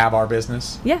to have our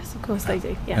business? Yes, of course they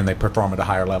do. Yeah. And they perform at a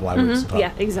higher level, I would suppose.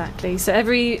 Yeah, exactly. So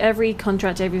every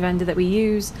contract, every vendor that we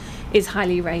use is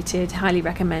highly rated, highly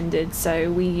recommended.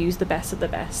 So we use the best of the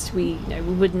best. We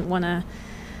wouldn't want to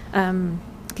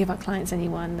give our clients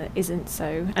anyone that isn't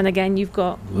so. And again, you've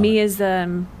got me as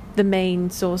the main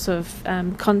source of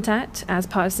contact as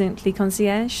part of Simply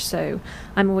Concierge, so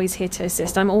I'm always here to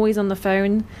assist. I'm always on the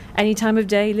phone any time of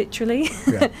day, literally,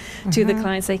 to the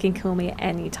clients. They can call me at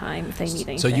any time if they need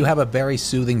anything. So you have a very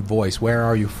soothing voice. Where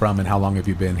are you from, and how long have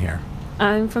you been here?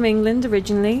 I'm from England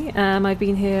originally. I've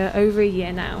been here over a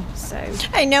year now. So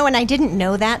I know, and I didn't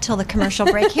know that till the commercial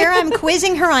break. Here I'm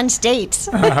quizzing her on states.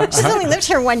 She's only lived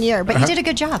here 1 year, but you did a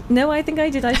good job. No, I think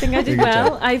I did. I did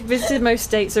well. I've visited most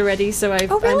states already, so I'm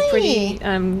pretty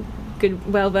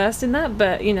good, well versed in that.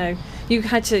 But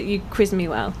you quizzed me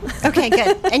well. Okay,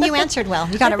 good, and you answered well.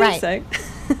 You got it right. So.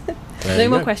 No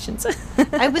more questions.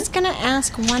 I was going to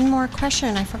ask one more question,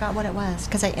 and I forgot what it was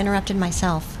because I interrupted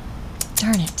myself.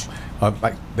 Darn it.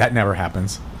 That never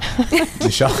happens.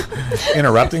 Michelle,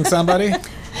 interrupting somebody?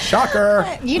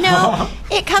 Shocker.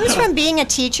 It comes from being a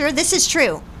teacher. This is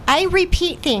true. I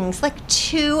repeat things like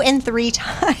 2 and 3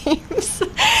 times.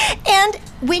 And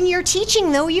when you're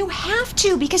teaching, though, you have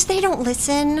to because they don't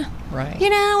listen. Right.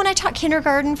 When I taught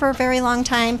kindergarten for a very long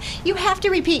time, you have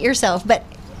to repeat yourself. But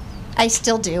I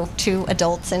still do to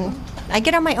adults, and I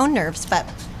get on my own nerves.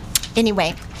 But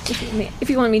anyway. If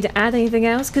you want me to add anything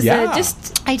else, because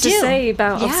to say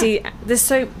about obviously there's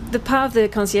the part of the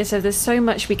concierge service, there's so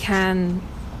much we can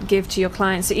give to your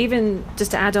clients. So even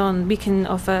just to add on, we can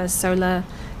offer solar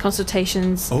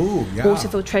consultations, water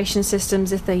filtration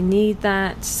systems if they need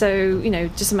that. So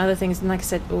just some other things, and like I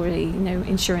said already,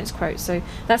 insurance quotes. So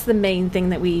that's the main thing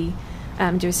that we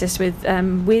do assist with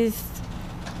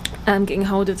getting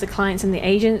hold of the clients and the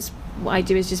agents. What I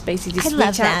do is just basically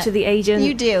reach out to the agent.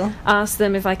 You do. Ask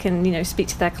them if I can, speak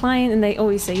to their client, and they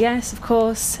always say yes, of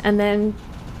course. And then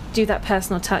do that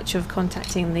personal touch of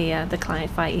contacting the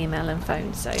client via email and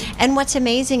phone. So. And what's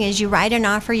amazing is you write an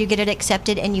offer, you get it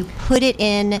accepted, and you put it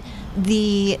in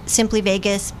the Simply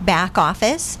Vegas back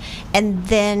office, and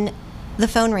then the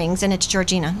phone rings, and it's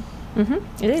Georgina.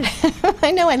 Mm-hmm. It is. I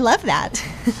know. I love that.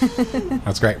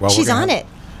 That's great. Well, she's on it.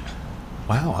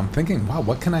 Wow, I'm thinking,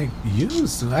 what can I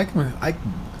use?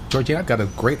 Georgina, I've got a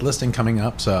great listing coming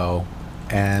up,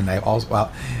 and I also,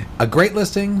 a great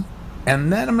listing,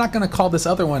 and then I'm not going to call this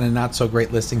other one a not so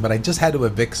great listing, but I just had to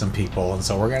evict some people, and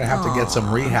so we're going to have to get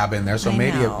some rehab in there, so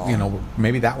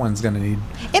maybe that one's going to need.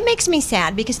 It makes me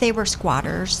sad because they were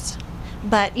squatters.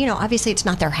 But, obviously it's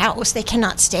not their house. They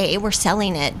cannot stay. We're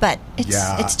selling it. But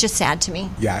it's just sad to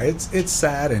me. Yeah, it's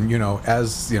sad. And,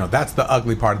 that's the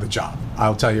ugly part of the job.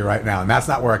 I'll tell you right now. And that's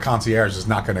not where a concierge is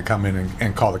not going to come in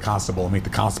and call the constable and meet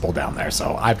the constable down there.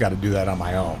 So I've got to do that on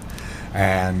my own.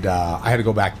 And I had to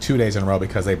go back 2 days in a row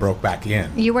because they broke back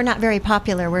in. You were not very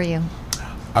popular, were you?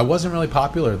 I wasn't really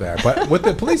popular there, but with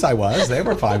the police I was. They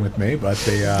were fine with me, but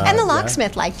and the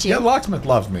locksmith liked you. Yeah, the locksmith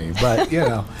loved me, but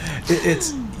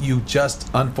it's you just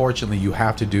unfortunately you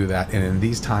have to do that, and in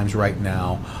these times right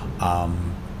now,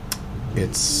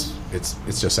 it's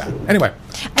just sad. Anyway,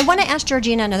 I want to ask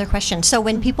Georgina another question. So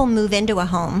when people move into a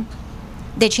home,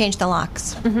 they change the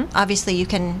locks. Mm-hmm. Obviously, you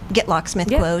can get locksmith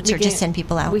quotes or just send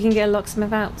people out. We can get a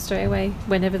locksmith out straight away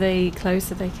whenever they close,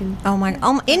 so they can.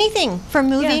 Anything from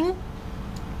moving. Yeah.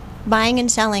 Buying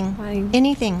and selling.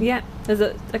 Anything. Yeah.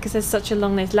 Like I said, such a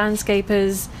long list.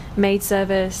 Landscapers, maid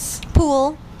service.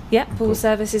 Pool. Yeah, pool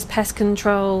services, pest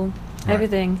control,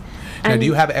 everything. Now, do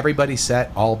you have everybody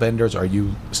set, all vendors, or are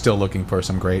you still looking for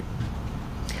some great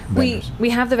vendors?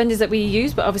 We have the vendors that we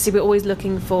use, but obviously we're always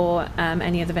looking for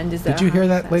any of the vendors that Did you hear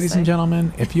that, ladies and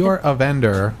gentlemen? If you're a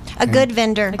vendor... a good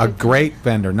vendor. A great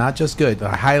vendor, not just good, a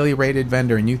highly rated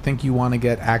vendor, and you think you want to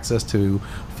get access to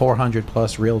 400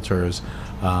 plus realtors,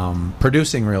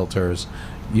 producing realtors,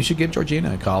 you should give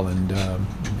Georgina a call and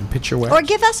pitch your way. Or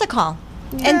give us a call.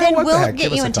 And then we'll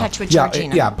get you in touch with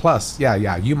Georgina. Yeah, plus,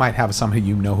 you might have somebody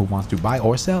you know who wants to buy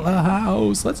or sell a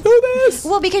house. Let's do this.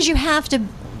 Well, because you have to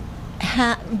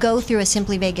go through a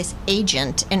Simply Vegas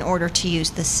agent in order to use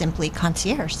the Simply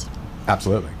Concierge.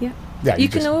 Absolutely. Yeah, you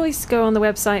can always go on the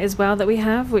website as well that we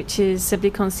have, which is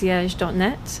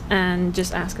simplyconcierge.net, and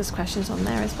just ask us questions on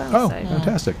there as well. Oh,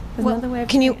 fantastic.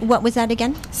 What was that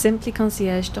again?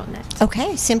 Simplyconcierge.net.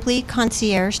 Okay,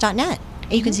 simplyconcierge.net.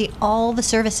 And you can see all the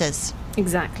services.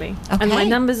 Exactly. Okay. And my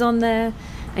number's on there,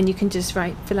 and you can just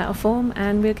fill out a form,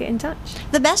 and we'll get in touch.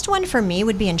 The best one for me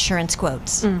would be insurance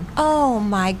quotes. Oh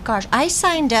my gosh. I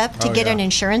signed up to get an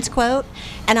insurance quote,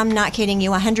 and I'm not kidding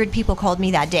you, 100 people called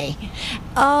me that day.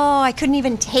 Oh, I couldn't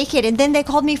even take it, and then they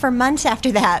called me for months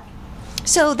after that.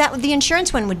 So the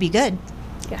insurance one would be good.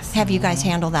 Yes. Have you guys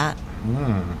handle that?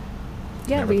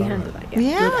 Yeah, we handle that.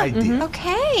 Yeah. Good idea.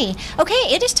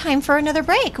 Okay, it is time for another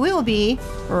break. We will be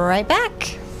right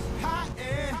back.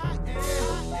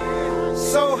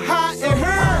 So hot in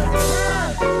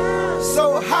her.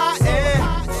 So hot in.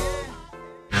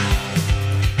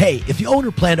 Hey, if you own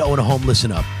or plan to own a home,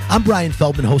 listen up. I'm Brian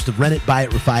Feldman, host of Rent It, Buy It,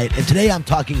 Refi It, and today I'm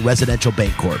talking Residential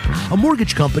Bancorp, a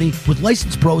mortgage company with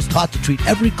licensed pros taught to treat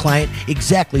every client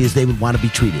exactly as they would want to be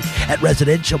treated. At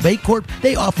Residential Bancorp,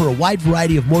 they offer a wide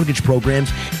variety of mortgage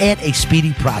programs and a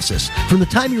speedy process. From the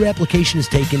time your application is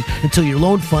taken until your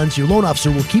loan funds, your loan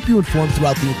officer will keep you informed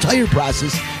throughout the entire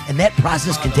process, and that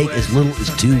process can take as little as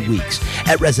 2 weeks.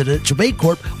 At Residential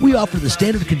Bancorp, we offer the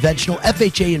standard conventional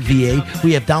FHA and VA.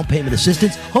 We have down payment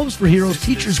assistance, Homes for Heroes,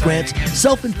 teachers grants,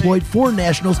 self-employed, foreign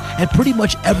nationals, and pretty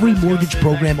much every mortgage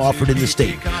program offered in the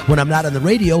state. When I'm not on the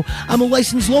radio, I'm a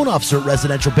licensed loan officer at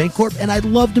Residential Bancorp, and I'd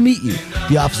love to meet you.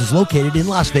 The office is located in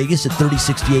Las Vegas at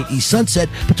 3068 East Sunset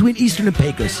between Eastern and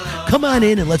Pecos. Come on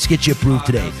in and let's get you approved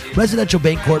today. Residential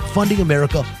Bancorp, funding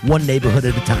America one neighborhood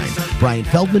at a time. Brian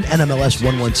Feldman, NMLS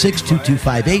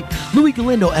 1162258. Louis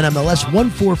Galindo, NMLS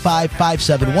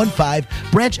 1455715.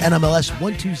 Branch NMLS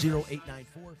 120894.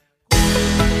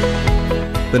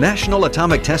 The National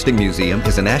Atomic Testing Museum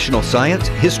is a national science,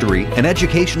 history, and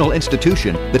educational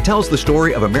institution that tells the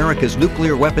story of America's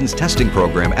nuclear weapons testing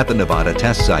program at the Nevada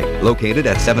test site. Located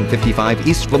at 755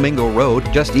 East Flamingo Road,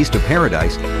 just east of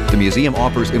Paradise, the museum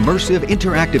offers immersive,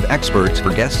 interactive experts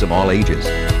for guests of all ages.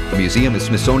 The museum is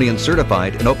Smithsonian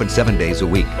certified and open 7 days a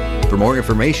week. For more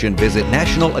information, visit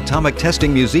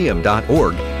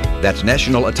nationalatomictestingmuseum.org. That's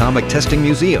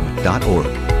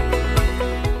nationalatomictestingmuseum.org.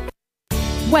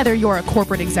 Whether you're a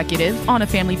corporate executive, on a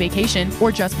family vacation,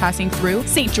 or just passing through,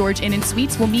 St. George Inn &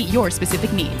 Suites will meet your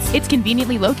specific needs. It's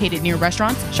conveniently located near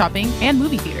restaurants, shopping, and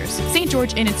movie theaters. St.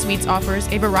 George Inn & Suites offers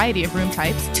a variety of room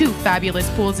types, 2 fabulous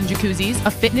pools and jacuzzis,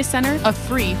 a fitness center, a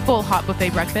free full hot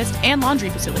buffet breakfast, and laundry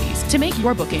facilities. To make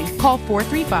your booking, call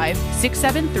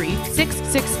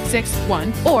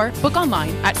 435-673-6661 or book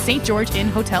online at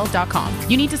stgeorgeinnhotel.com.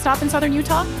 You need to stop in Southern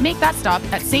Utah? Make that stop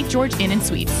at St. George Inn &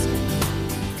 Suites.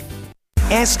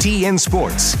 STN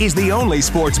Sports is the only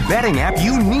sports betting app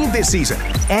you need this season.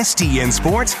 STN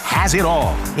Sports has it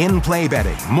all. In-play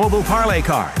betting, mobile parlay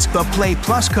cards, the Play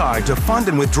Plus card to fund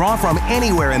and withdraw from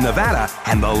anywhere in Nevada,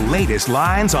 and the latest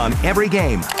lines on every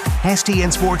game.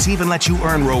 STN Sports even lets you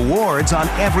earn rewards on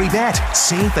every bet.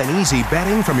 Safe and easy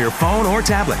betting from your phone or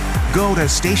tablet. Go to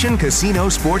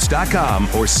stationcasinosports.com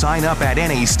or sign up at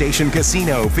any Station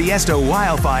Casino, Fiesta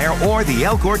Wildfire, or the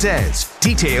El Cortez.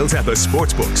 Details at the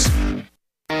sportsbooks.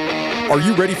 Are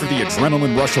you ready for the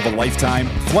adrenaline rush of a lifetime?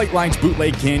 Flightline's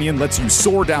Bootleg Canyon lets you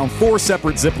soar down 4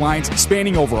 separate zip lines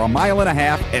spanning over 1.5 miles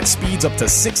at speeds up to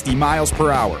 60 miles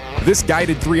per hour. This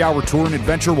guided 3-hour tour and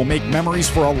adventure will make memories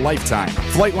for a lifetime.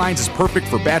 Flightlines is perfect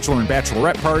for bachelor and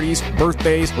bachelorette parties,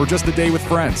 birthdays, or just a day with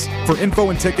friends. For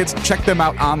info and tickets, check them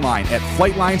out online at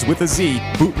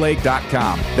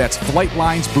flightlinesbootleg.com. That's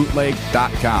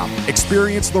flightlinesbootleg.com.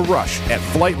 Experience the rush at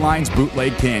Flightline's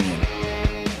Bootleg Canyon.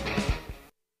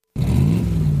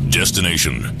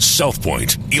 Destination South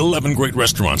Point. 11 great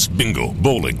restaurants, bingo,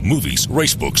 bowling, movies,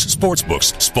 racebooks, sports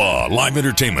books, spa, live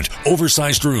entertainment,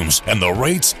 oversized rooms, and the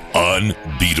rates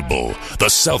unbeatable. The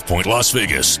South Point Las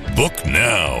Vegas. Book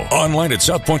now. Online at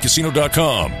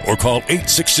southpointcasino.com or call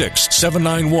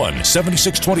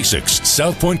 866-791-7626.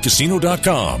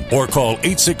 southpointcasino.com or call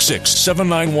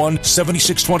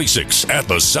 866-791-7626. At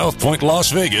the South Point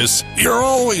Las Vegas, you're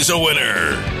always a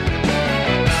winner.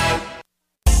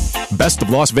 Best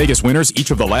of Las Vegas winners each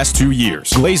of the last 2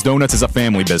 years. Glazed Donuts is a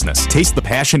family business. Taste the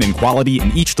passion and quality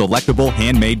in each delectable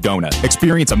handmade donut.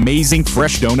 Experience amazing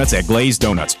fresh donuts at Glazed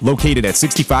Donuts, located at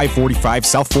 6545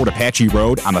 South Fort Apache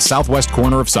Road on the southwest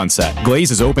corner of Sunset.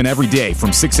 Glaze is open every day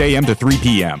from 6 a.m. to 3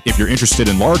 p.m. If you're interested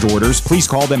in large orders, please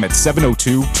call them at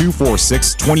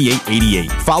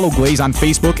 702-246-2888. Follow Glaze on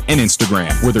Facebook and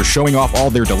Instagram, where they're showing off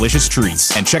all their delicious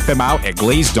treats. And check them out at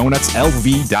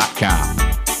glazedonutslv.com.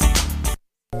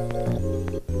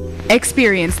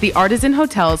 Experience the Artisan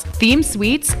Hotel's themed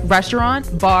suites,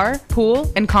 restaurant, bar,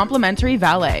 pool, and complimentary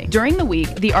valet. During the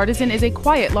week, the Artisan is a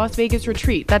quiet Las Vegas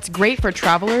retreat that's great for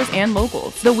travelers and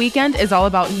locals. The weekend is all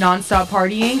about nonstop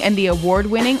partying and the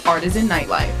award-winning Artisan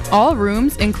nightlife. All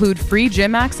rooms include free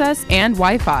gym access and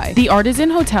Wi-Fi. The Artisan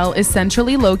Hotel is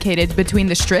centrally located between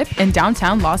the Strip and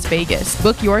downtown Las Vegas.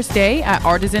 Book your stay at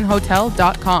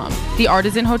artisanhotel.com. The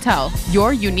Artisan Hotel,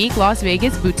 your unique Las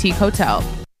Vegas boutique hotel.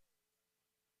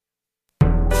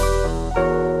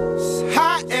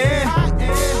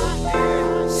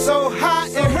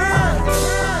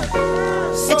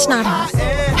 It's not hot.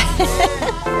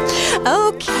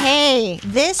 Okay,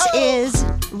 this is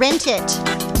Rent It,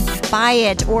 Buy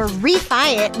It, or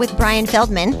Refi It with Brian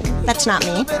Feldman. That's not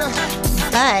me.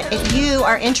 But if you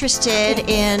are interested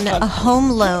in a home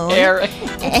loan,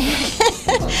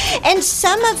 and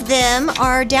some of them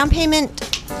are down payment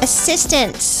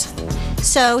assistance.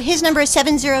 So his number is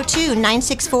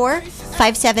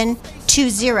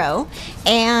 702-964-5720.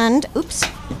 And,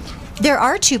 there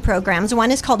are 2 programs. One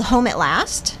is called Home at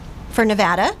Last for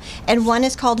Nevada, and one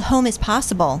is called Home is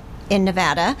Possible in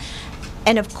Nevada.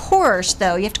 And of course,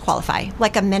 though, you have to qualify,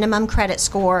 like a minimum credit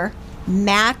score,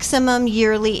 maximum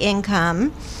yearly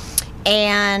income,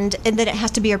 and then it has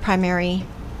to be your primary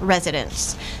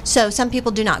residence. So some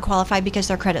people do not qualify because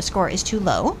their credit score is too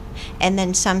low, and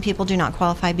then some people do not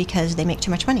qualify because they make too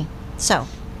much money. So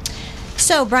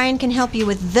Brian can help you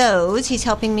with those. He's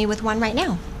helping me with one right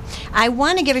now. I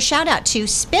want to give a shout out to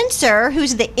Spencer,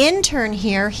 who's the intern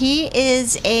here. He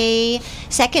is a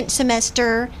second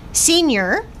semester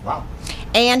senior. Wow.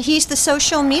 And he's the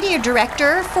social media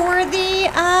director for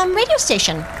the radio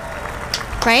station,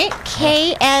 right?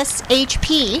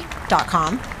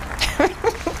 KSHP.com.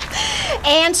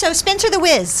 And so Spencer the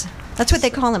Whiz, that's what they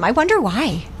call him. I wonder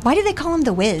why. Why do they call him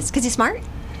the Whiz? Because he's smart?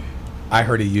 I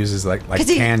heard he uses like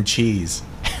canned cheese.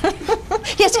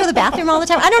 He has to go to the bathroom all the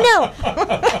time. I don't know.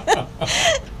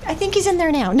 I think he's in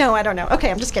there now. No, I don't know. Okay,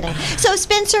 I'm just kidding. So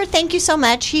Spencer, thank you so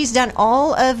much. He's done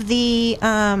all of the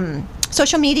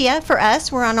social media for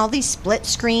us. We're on all these split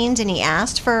screens, and he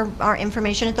asked for our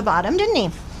information at the bottom, didn't he?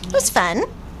 It was fun.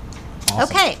 Awesome.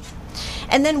 Okay.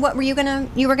 And then what were you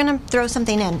were gonna throw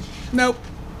something in? Nope.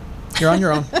 You're on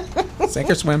your own. Sink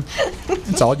or swim.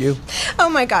 It's all you. Oh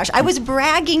my gosh. I was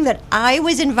bragging that I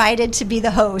was invited to be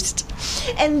the host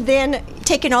and then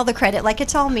taking all the credit like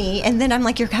it's all me. And then I'm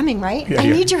like, you're coming, right? Yeah, I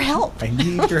need your help. I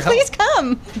need your help. Please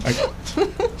come.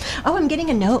 Oh, I'm getting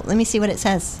a note. Let me see what it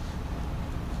says.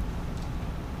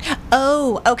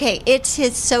 Oh, okay. It's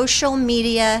his social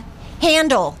media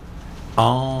handle.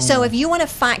 Oh. So if you want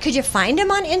to could you find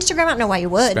him on Instagram? I don't know why you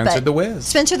would. Spencer the Whiz.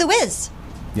 Spencer the Whiz.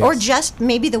 Yes. Or just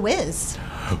maybe the Whiz.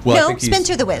 Well, no, I think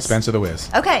Spencer the Whiz. Spencer the Whiz.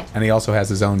 Okay. And he also has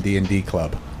his own D&D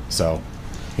club, so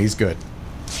he's good.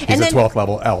 He's and a then, 12th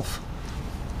level elf.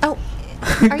 Oh,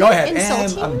 are Go you ahead.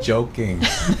 insulting? And I'm joking.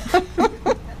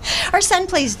 Our son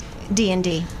plays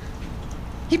D&D.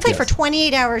 He played for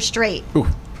 28 hours straight. Ooh.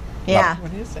 Yeah.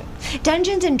 What is it?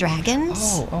 Dungeons and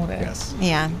Dragons. Oh, that. Yes.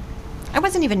 Yeah. I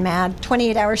wasn't even mad.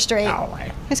 28 hours straight. Oh, He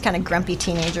was kind of grumpy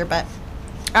teenager, but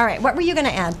all right. What were you going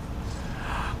to add?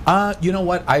 You know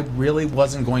what? I really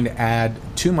wasn't going to add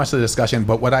too much to the discussion,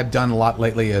 but what I've done a lot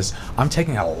lately is I'm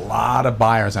taking a lot of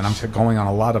buyers and I'm going on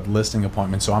a lot of listing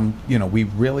appointments. So we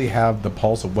really have the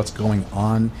pulse of what's going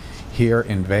on here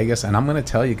in Vegas. And I'm going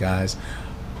to tell you guys,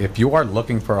 if you are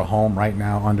looking for a home right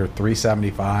now under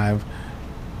 $375,000,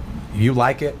 you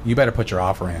like it, you better put your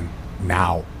offer in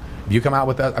now. If you come out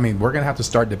with that, we're going to have to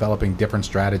start developing different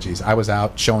strategies. I was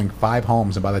out showing 5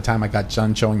 homes, and by the time I got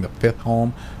done showing the 5th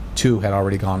home, 2 had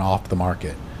already gone off the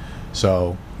market.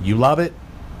 So you love it,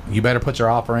 you better put your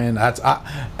offer in. I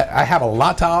have a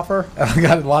lot to offer. I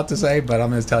got a lot to say, but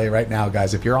I'm going to tell you right now,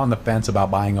 guys, if you're on the fence about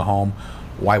buying a home,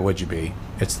 why would you be?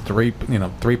 It's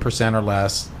 3% or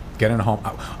less. Get in a home.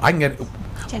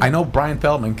 I know Brian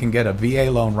Feldman can get a VA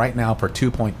loan right now for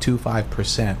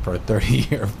 2.25% for a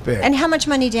 30-year fix. And how much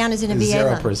money down is in a VA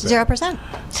loan? 0%.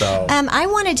 So I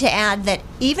wanted to add that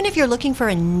even if you're looking for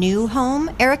a new home,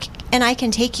 Eric and I can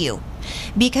take you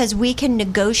because we can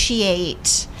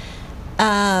negotiate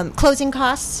closing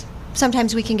costs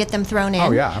sometimes we can get them thrown in.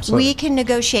 Oh, yeah, absolutely. We can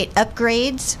negotiate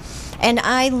upgrades. And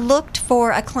I looked for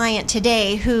a client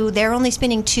today who they're only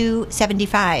spending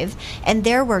 $275, and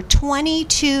there were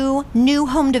 22 new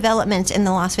home developments in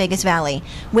the Las Vegas Valley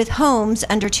with homes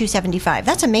under $275.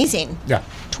 That's amazing. Yeah.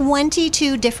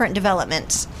 22 different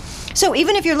developments. So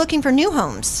even if you're looking for new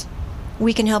homes,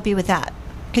 we can help you with that,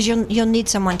 because you'll need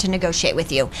someone to negotiate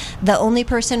with you. The only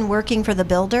person working for the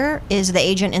builder is the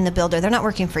agent in the builder. They're not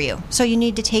working for you. So you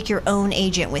need to take your own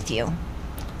agent with you.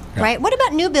 Yeah. Right? What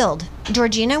about new build?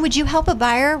 Georgina, would you help a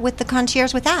buyer with the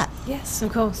concierge with that? Yes,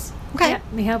 of course. Okay. Yeah,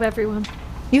 we help everyone.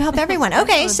 You help everyone.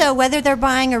 Okay, so whether they're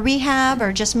buying a rehab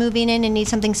or just moving in and need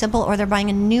something simple, or they're buying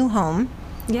a new home.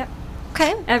 Yep.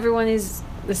 Okay. Everyone is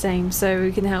the same, so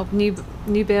we can help new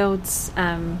builds,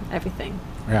 everything.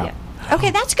 Yeah.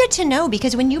 Okay, that's good to know,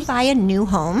 because when you buy a new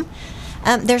home,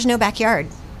 there's no backyard.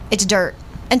 It's dirt.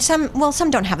 And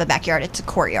some don't have a backyard. It's a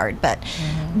courtyard, but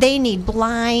they need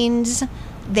blinds.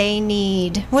 They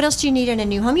need, what else do you need in a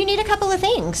new home? You need a couple of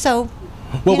things. So,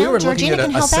 well, we were Georgina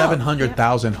looking at a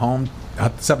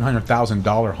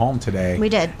 $700,000 home today. We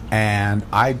did. And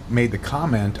I made the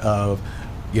comment of,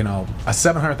 a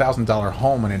 $700,000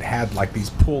 home, and it had like these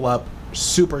pull-up,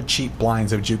 super cheap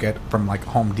blinds that you get from like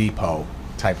Home Depot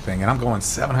type thing. And I'm going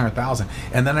 $700,000.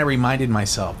 And then I reminded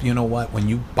myself, you know what? When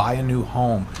you buy a new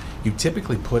home, you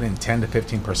typically put in 10 to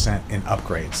 15% in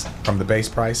upgrades from the base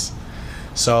price.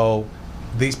 So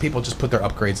these people just put their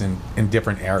upgrades in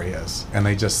different areas, and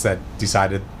they just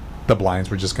decided the blinds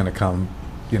were just going to come,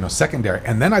 secondary.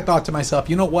 And then I thought to myself,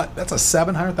 you know what? That's a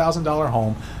 $700,000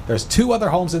 home. There's two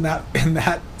other homes in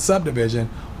that subdivision.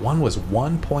 One was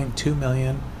 $1.2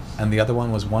 million, and the other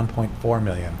one was $1.4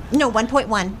 million. No, 1.1.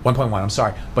 1.1. I'm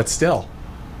sorry, but still,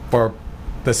 for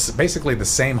basically the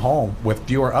same home with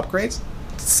fewer upgrades.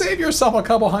 Save yourself a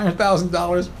couple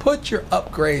 $100,000. Put your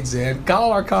upgrades in.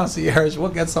 Call our concierge. We'll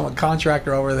get a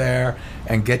contractor over there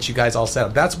and get you guys all set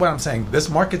up. That's what I'm saying. This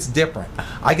market's different.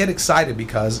 I get excited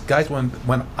because, guys,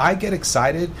 when I get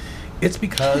excited, it's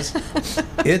because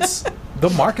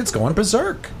the market's going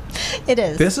berserk. It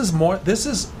is. This is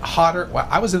hotter. Well,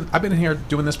 I've been in here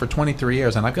doing this for 23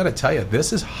 years, and I've got to tell you,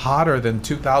 this is hotter than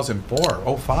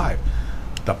 2004, 05.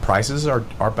 The prices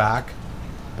are back.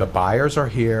 The buyers are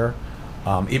here.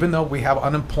 Even though we have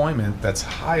unemployment that's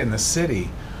high in the city,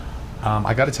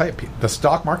 I got to tell you, the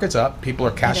stock market's up. People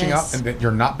are cashing out, and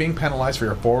you're not being penalized for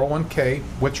your 401k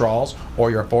withdrawals or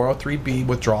your 403b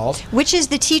withdrawals. Which is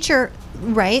the teacher,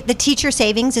 right? The teacher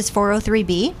savings is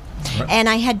 403b. Right. And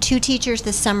I had 2 teachers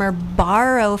this summer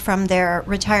borrow from their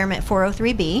retirement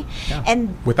 403b. Yeah.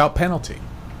 And without penalty.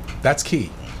 That's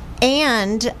key.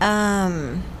 And,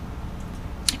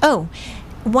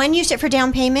 one used it for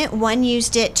down payment, one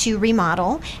used it to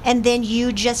remodel, and then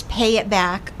you just pay it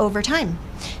back over time.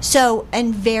 So,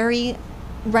 and very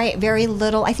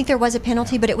little. I think there was a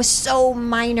penalty, but it was so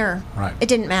minor. Right. It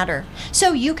didn't matter.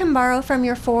 So you can borrow from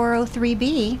your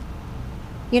 403b,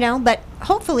 but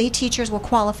hopefully teachers will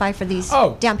qualify for these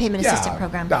down payment assistance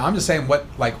programs. No, I'm just saying,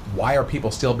 why are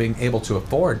people still being able to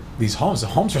afford these homes? The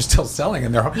homes are still selling,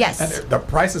 and the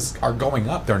prices are going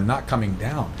up. They're not coming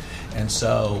down. And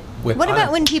so, what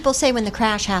about when people say when the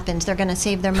crash happens, they're going to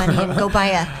save their money and go buy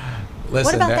a? Listen,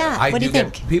 what about that? What do you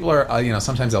think? People are,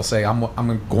 sometimes they'll say, I'm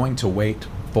going to wait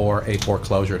for a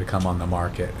foreclosure to come on the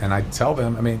market, and I tell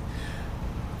them,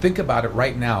 think about it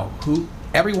right now.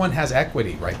 Everyone has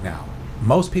equity right now.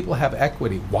 Most people have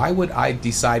equity. Why would I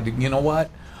decide to, you know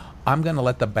what? I'm going to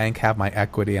let the bank have my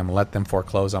equity and let them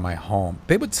foreclose on my home.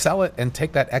 They would sell it and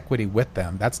take that equity with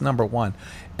them. That's number one.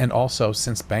 And also,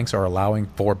 since banks are allowing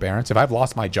forbearance, if I've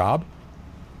lost my job,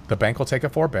 the bank will take a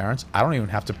forbearance. I don't even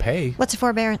have to pay. What's a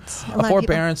forbearance? A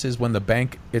forbearance is when the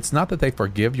bank, it's not that they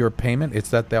forgive your payment, it's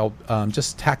that they'll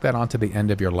just tack that onto the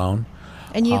end of your loan.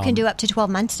 And you can do up to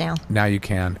 12 months now. Now you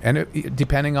can. And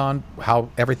depending on how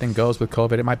everything goes with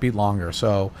COVID, it might be longer.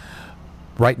 So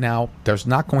right now,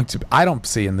 I don't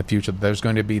see in the future that there's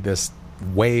going to be this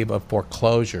wave of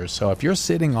foreclosures. So if you're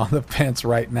sitting on the fence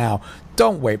right now,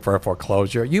 don't wait for a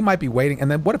foreclosure. You might be waiting, and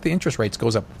then what if the interest rates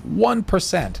goes up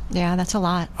 1%? Yeah, that's a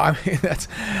lot.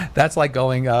 That's like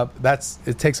going up.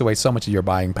 It takes away so much of your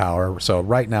buying power. So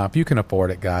right now, if you can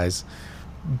afford it, guys,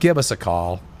 give us a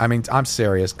call. I'm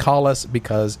serious. Call us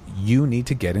because you need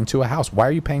to get into a house. Why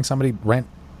are you paying somebody rent,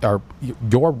 or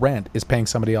your rent is paying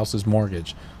somebody else's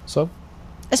mortgage? So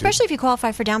especially if you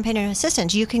qualify for down payment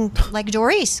assistance, you can, like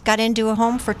Doris, got into a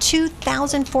home for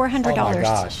 $2,400. Oh my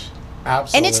gosh.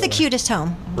 Absolutely. And it's the cutest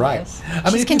home. Right.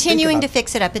 She's continuing to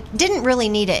fix it up. It didn't really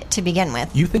need it to begin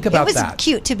with. You think about that. It was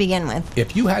cute to begin with.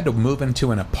 If you had to move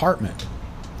into an apartment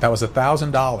that was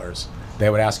 $1,000, They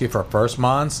would ask you for first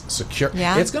month's secure.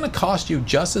 Yeah. It's going to cost you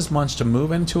just as much to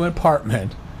move into an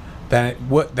apartment that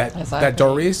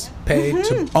Doris paid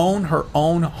to own her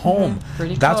own home.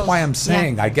 Pretty That's close. why I'm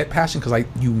saying I get passionate, because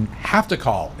you have to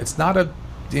call. It's not a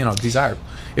desire.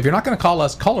 If you're not going to call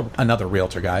us, call another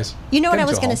realtor, guys. You know what Get I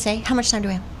was into a going to home. say? How much time do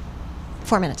we have?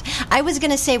 4 minutes. I was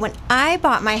going to say, when I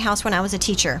bought my house when I was a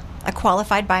teacher, I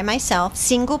qualified by myself,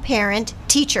 single parent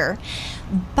teacher.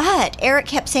 But Eric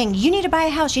kept saying, you need to buy a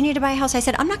house. You need to buy a house. I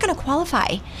said, I'm not going to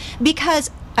qualify because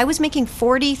I was making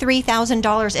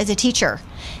 $43,000 as a teacher,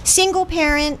 single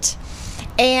parent.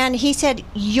 And he said,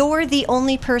 you're the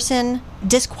only person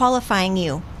disqualifying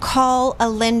you. Call a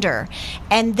lender.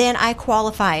 And then I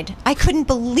qualified. I couldn't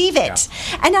believe it.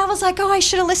 Yeah. And I was like, I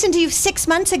should have listened to you 6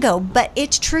 months ago. But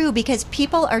it's true, because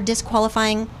people are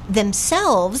disqualifying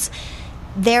themselves.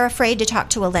 They're afraid to talk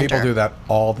to a lender. People do that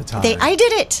all the time. I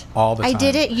did it. All the time. I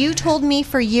did it. You told me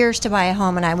for years to buy a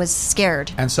home, and I was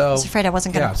scared. And so, I was afraid I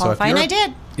wasn't going to qualify, and I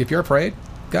did. If you're afraid,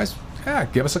 guys,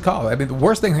 give us a call. I mean, the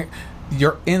worst thing,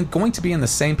 you're going to be in the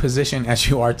same position as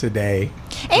you are today.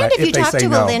 And right? if you talk to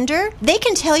a lender, they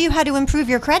can tell you how to improve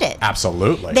your credit.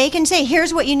 Absolutely. They can say,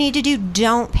 here's what you need to do.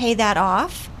 Don't pay that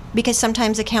off, because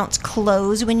sometimes accounts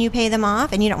close when you pay them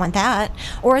off, and you don't want that.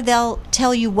 Or they'll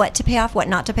tell you what to pay off, what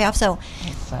not to pay off. So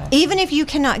even if you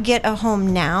cannot get a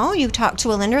home now, you talk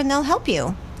to a lender and they'll help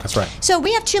you. That's right. So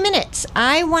we have 2 minutes.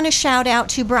 I want to shout out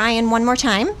to Brian one more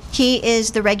time. He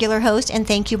is the regular host, and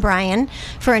thank you, Brian,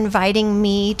 for inviting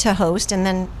me to host, and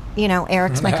then,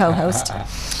 Eric's my co-host.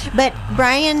 But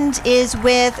Brian is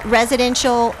with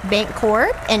Residential Bank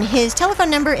Corp, and his telephone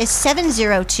number is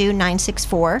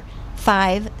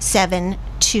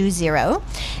 702-964-5720.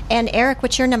 And Eric,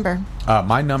 what's your number?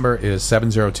 My number is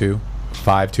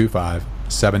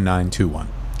 702-525-7921.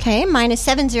 Okay, mine is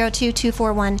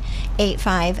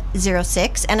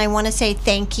 702-241-8506. And I want to say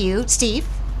thank you, Steve.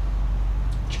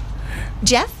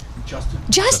 Jeff?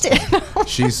 Justin.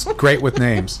 She's great with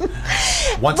names.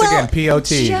 Once again,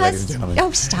 POT, ladies and gentlemen. Oh,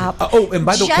 stop. And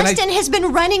by the way, Justin has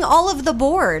been running all of the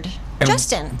board.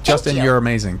 Justin, you're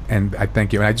amazing, and I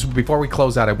thank you. And before we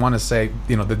close out, I want to say,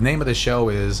 the name of the show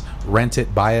is Rent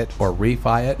It, Buy It, or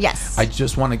Refi It. Yes. I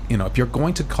just want to, if you're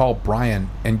going to call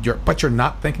Brian, but you're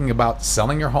not thinking about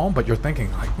selling your home, but you're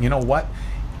thinking, like, you know what?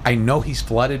 I know he's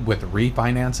flooded with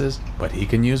refinances, but he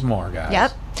can use more, guys.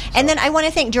 Yep. And then I want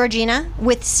to thank Georgina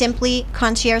with Simply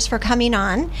Concierge for coming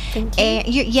on. Thank you. And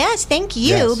yes, thank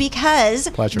you, because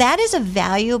Pleasure. that is a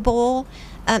valuable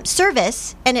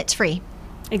service, and it's free.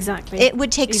 Exactly. It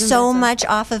would take Even so better. much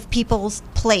off of people's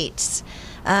plates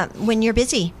when you're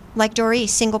busy, like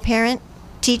Doris, single parent,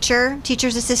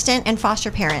 teacher's assistant, and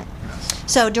foster parent.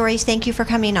 So, Doris, thank you for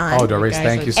coming on. Oh, Doris,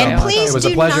 thank you so and much. Please It was a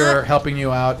do pleasure not, helping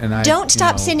you out. And don't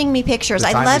stop sending me pictures. the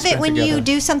I time love we it spent when you together.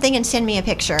 do something and send me a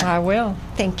picture. I will.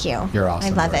 Thank you. You're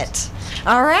awesome, I love Doris. it.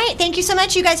 All right. Thank you so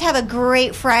much. You guys have a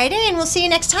great Friday, and we'll see you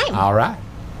next time. All right.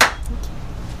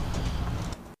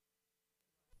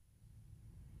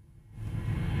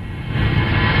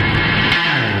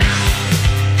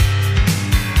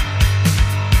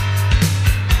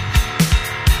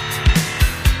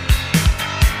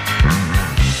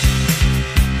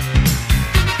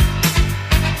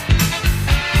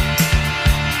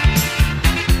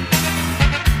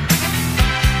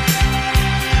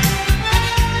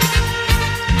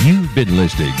 You've been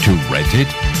listening to Rent It,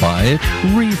 Buy It,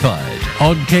 Refi It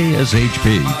on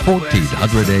KSHP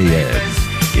 1400 AM.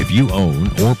 If you own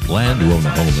or plan to own a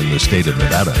home in the state of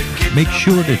Nevada, make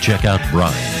sure to check out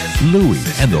Brian, Louie,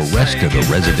 and the rest of the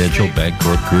Residential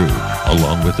Bancorp crew,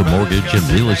 along with the mortgage and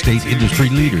real estate industry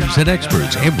leaders and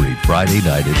experts every Friday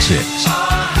night at 6.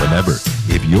 Remember,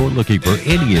 if you're looking for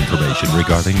any information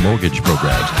regarding mortgage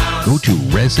programs, go to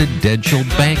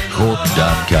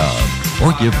residentialbankcorp.com.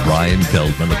 or give Brian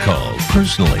Feldman a call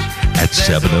personally at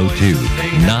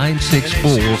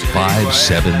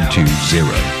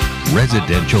 702-964-5720.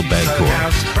 Residential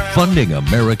Bancorp, funding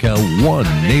America one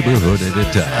neighborhood at a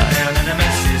time.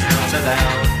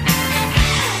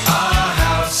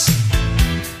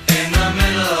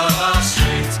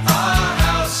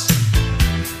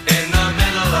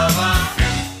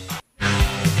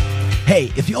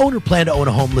 Hey, if you own or plan to own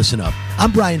a home, listen up.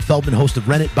 I'm Brian Feldman, host of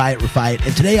Rent It, Buy It, Refi It,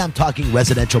 and today I'm talking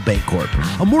Residential Bancorp,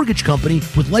 a mortgage company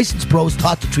with licensed pros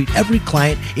taught to treat every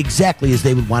client exactly as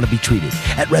they would want to be treated.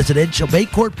 At Residential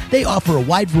Bancorp, they offer a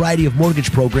wide variety of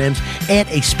mortgage programs and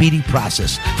a speedy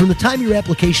process. From the time your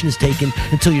application is taken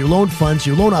until your loan funds,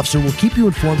 your loan officer will keep you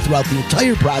informed throughout the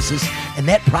entire process, and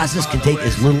that process can take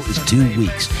as little as 2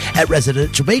 weeks. At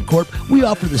Residential Bancorp, we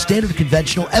offer the standard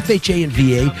conventional FHA and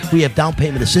VA. We have down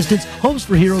payment assistance, Homes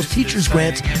for Heroes, teachers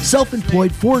grants, self-employed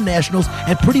self-employed, foreign nationals,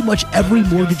 and pretty much every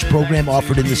mortgage program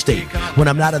offered in the state. When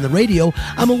I'm not on the radio,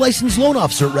 I'm a licensed loan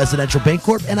officer at Residential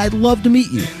Bancorp, and I'd love to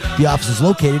meet you. The office is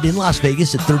located in Las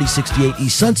Vegas at 3068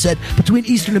 East Sunset between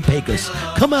Eastern and Pecos.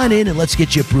 Come on in and let's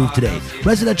get you approved today.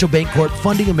 Residential Bancorp,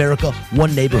 funding America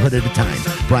one neighborhood at a time.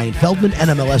 Brian Feldman,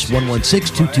 NMLS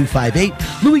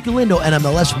 1162258. Louis Galindo,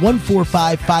 NMLS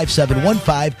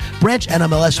 1455715. Branch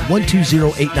NMLS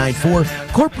 120894.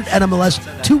 Corporate NMLS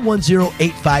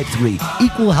 210853.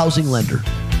 Equal housing lender.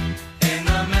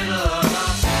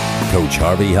 Coach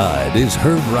Harvey Hyde is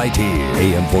heard right here.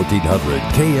 AM 1400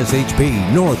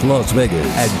 KSHP North Las Vegas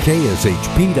at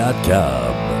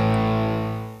KSHP.com.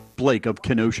 Blake of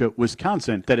Kenosha,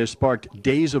 Wisconsin, that has sparked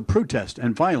days of protest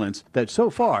and violence that so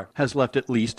far has left at least